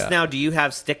 Matt S. Yeah. Now, do you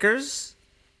have stickers?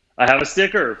 I have a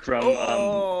sticker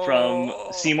from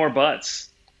Seymour Butts.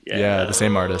 Yeah, the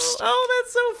same artist. Oh,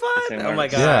 that's so fun! Same Oh my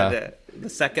artist. god, Yeah. the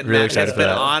second Really Matt has excited for been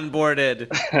that.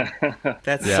 onboarded.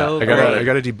 That's Yeah, so I great.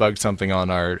 gotta debug something on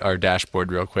our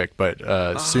dashboard real quick, but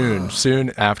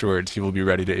soon afterwards he will be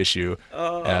ready to issue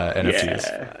NFTs.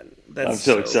 Yeah. That's I'm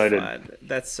so excited. Fun.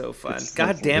 That's so fun.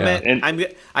 God damn yeah. it! And-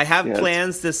 I have yeah.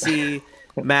 plans to see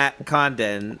Matt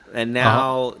Condon, and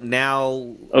now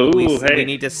Oh, we hey.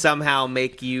 need to somehow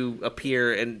make you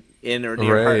appear in or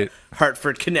near Right.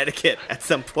 Hartford, Connecticut at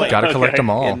some point. Gotta collect them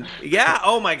all. And,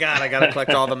 oh my god, I gotta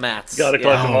collect all the mats. Gotta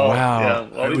collect them Oh all. wow!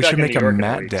 Yeah. I'll be We back should in make New a York in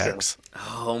Matt week, Dex.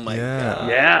 Oh my Yeah. god.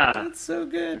 Yeah. That's so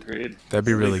good. Great. That'd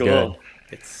be really Pretty cool. good.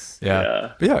 It's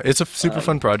Yeah. But yeah, it's a super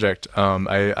fun project.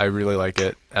 I really like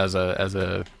it as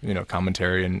a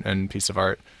commentary and piece of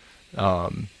art.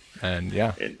 And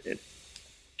yeah.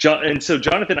 And so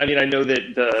Jonathan, I mean, I know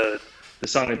that the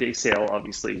Song of Day sale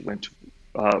obviously went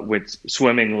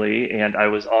swimmingly, and I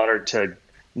was honored to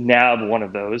nab one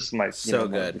of those. Good.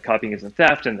 The Copying Isn't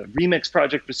Theft, and the remix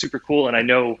project was super cool. And I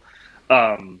know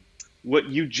what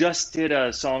you just did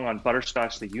a song on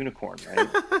Butterscotch the Unicorn, right?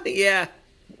 yeah.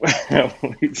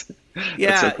 That's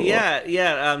so cool. Yeah.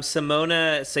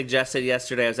 Simona suggested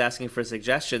yesterday. I was asking for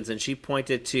suggestions, and she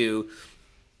pointed to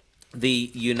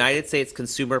the United States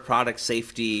Consumer Product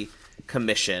Safety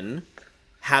Commission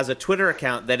has a Twitter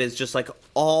account that is just like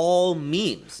all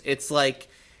memes. It's like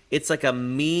a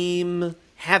meme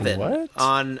heaven What?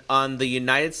 on the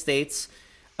United States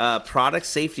Product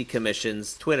Safety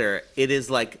Commission's Twitter. It is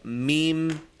like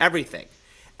meme everything,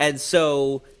 and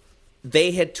so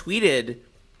they had tweeted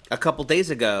a couple days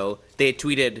ago. They had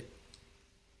tweeted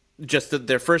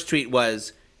their first tweet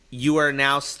was, "You are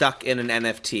now stuck in an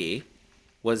NFT."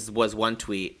 Was one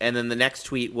tweet, and then the next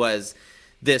tweet was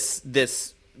this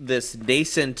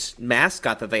nascent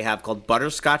mascot that they have called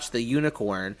Butterscotch the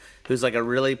Unicorn, who's like a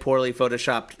really poorly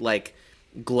photoshopped like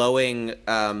glowing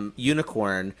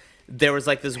unicorn. There was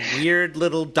like this weird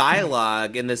little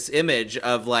dialogue in this image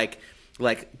of like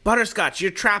Butterscotch, you're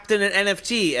trapped in an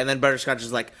NFT, and then Butterscotch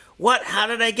is like, what? How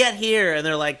did I get here? And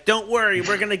they're like, don't worry,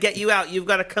 we're gonna get you out. You've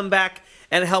got to come back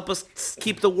and help us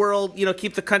keep the world,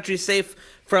 keep the country safe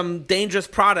from dangerous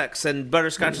products. And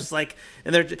Butterscotch is like,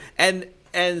 and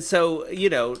and so,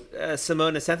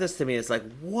 Simona sent this to me. It's like,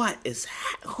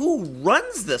 who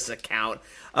runs this account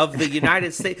of the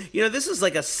United States? This is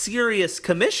like a serious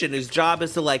commission whose job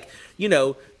is to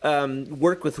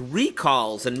work with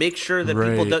recalls and make sure that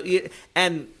people don't.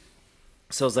 And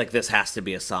so I was like, this has to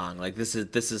be a song. Like this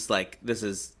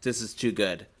is too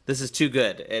good. This is too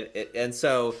good. And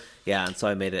so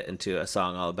I made it into a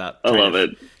song all about.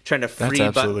 Trying to free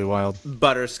That's absolutely wild.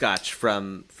 Butterscotch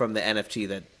from the NFT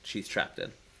that she's trapped in.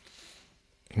 So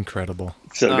Incredible.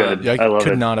 good. I love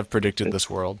could it. not have predicted this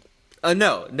world.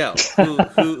 No.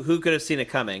 Who could have seen it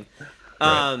coming?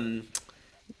 Right.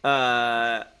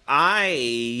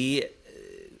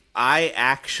 I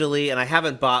actually, and I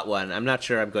haven't bought one. I'm not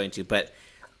sure I'm going to, but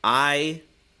I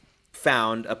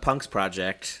found a punks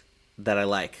project that I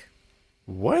like.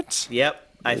 What?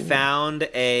 Yep, I found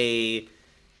a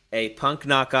punk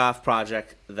knockoff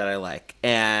project that I like,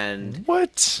 and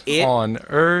what on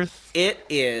earth?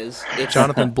 It's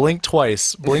Jonathan, blink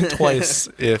twice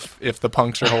if the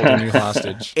punks are holding you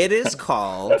hostage.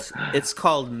 It's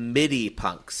called MIDI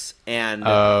Punks, and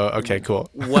okay, cool.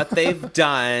 What they've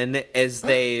done is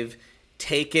they've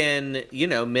taken,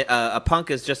 a punk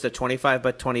is just a 25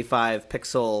 by 25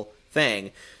 pixel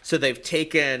thing, so they've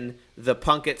taken the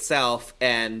punk itself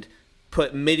and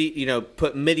put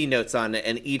MIDI notes on it,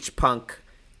 and each punk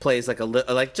plays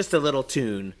just a little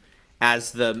tune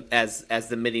as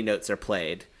the MIDI notes are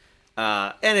played,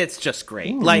 and it's just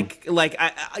great.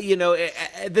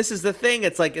 This is the thing.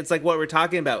 It's like what we're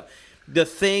talking about. The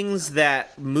things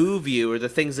that move you or the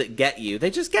things that get you, they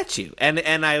just get you.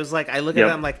 And I was like, I look at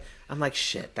it, I'm like,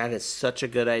 shit, that is such a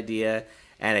good idea,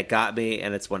 and it got me,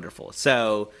 and it's wonderful.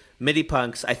 So MIDI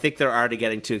punks, I think they're already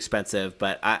getting too expensive,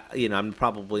 but I'm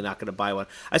probably not going to buy one.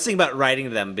 I was thinking about writing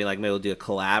to them and being like, maybe we'll do a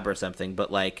collab or something,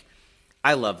 but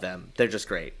I love them. They're just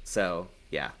great. So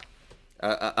yeah,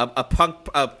 a punk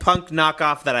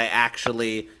knockoff that I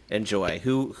actually enjoy.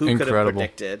 Who could have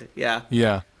predicted? Yeah.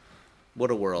 Yeah. What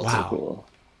a world. Wow. So cool.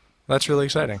 That's really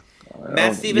exciting.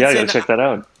 Matt Stevenson, go check that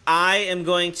out. I am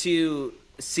going to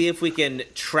see if we can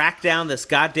track down this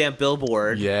goddamn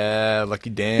billboard. Yeah,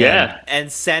 lucky Dan. Yeah.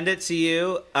 And send it to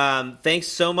you. Thanks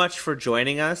so much for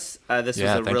joining us. This was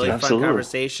a really fun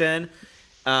conversation.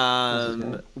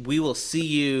 We will see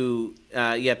you.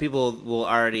 People will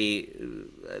already.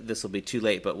 This will be too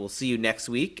late, but we'll see you next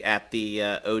week at the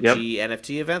OG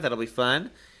NFT event. That'll be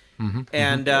fun. Mm-hmm.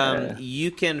 And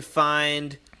you can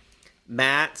find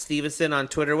Matt Stevenson on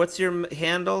Twitter. What's your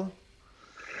handle?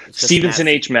 Stevenson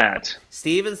H. Matt.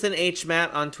 Stevenson H.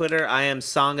 Matt on Twitter. I am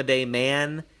Song a Day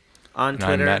Man on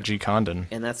Twitter. I'm Matt G. Condon.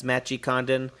 And that's Matt G.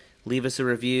 Condon. Leave us a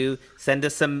review. Send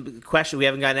us some questions. We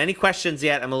haven't gotten any questions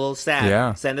yet. I'm a little sad.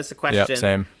 Yeah. Send us a question. Yep,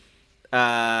 same.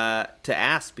 To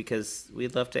ask, because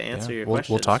we'd love to answer your questions.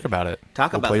 We'll talk about it.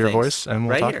 We'll play your voice and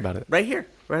we'll talk here. about it. Right here.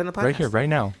 Right on the podcast. Right here, right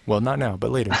now. Well, not now, but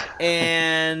later.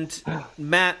 And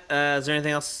Matt, is there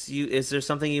anything else? Is there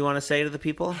something you want to say to the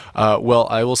people? Well,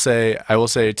 I will say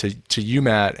to you,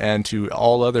 Matt, and to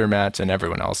all other Matts and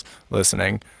everyone else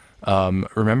listening,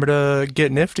 remember to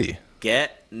get nifty.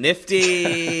 Get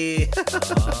nifty.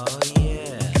 Oh, yeah.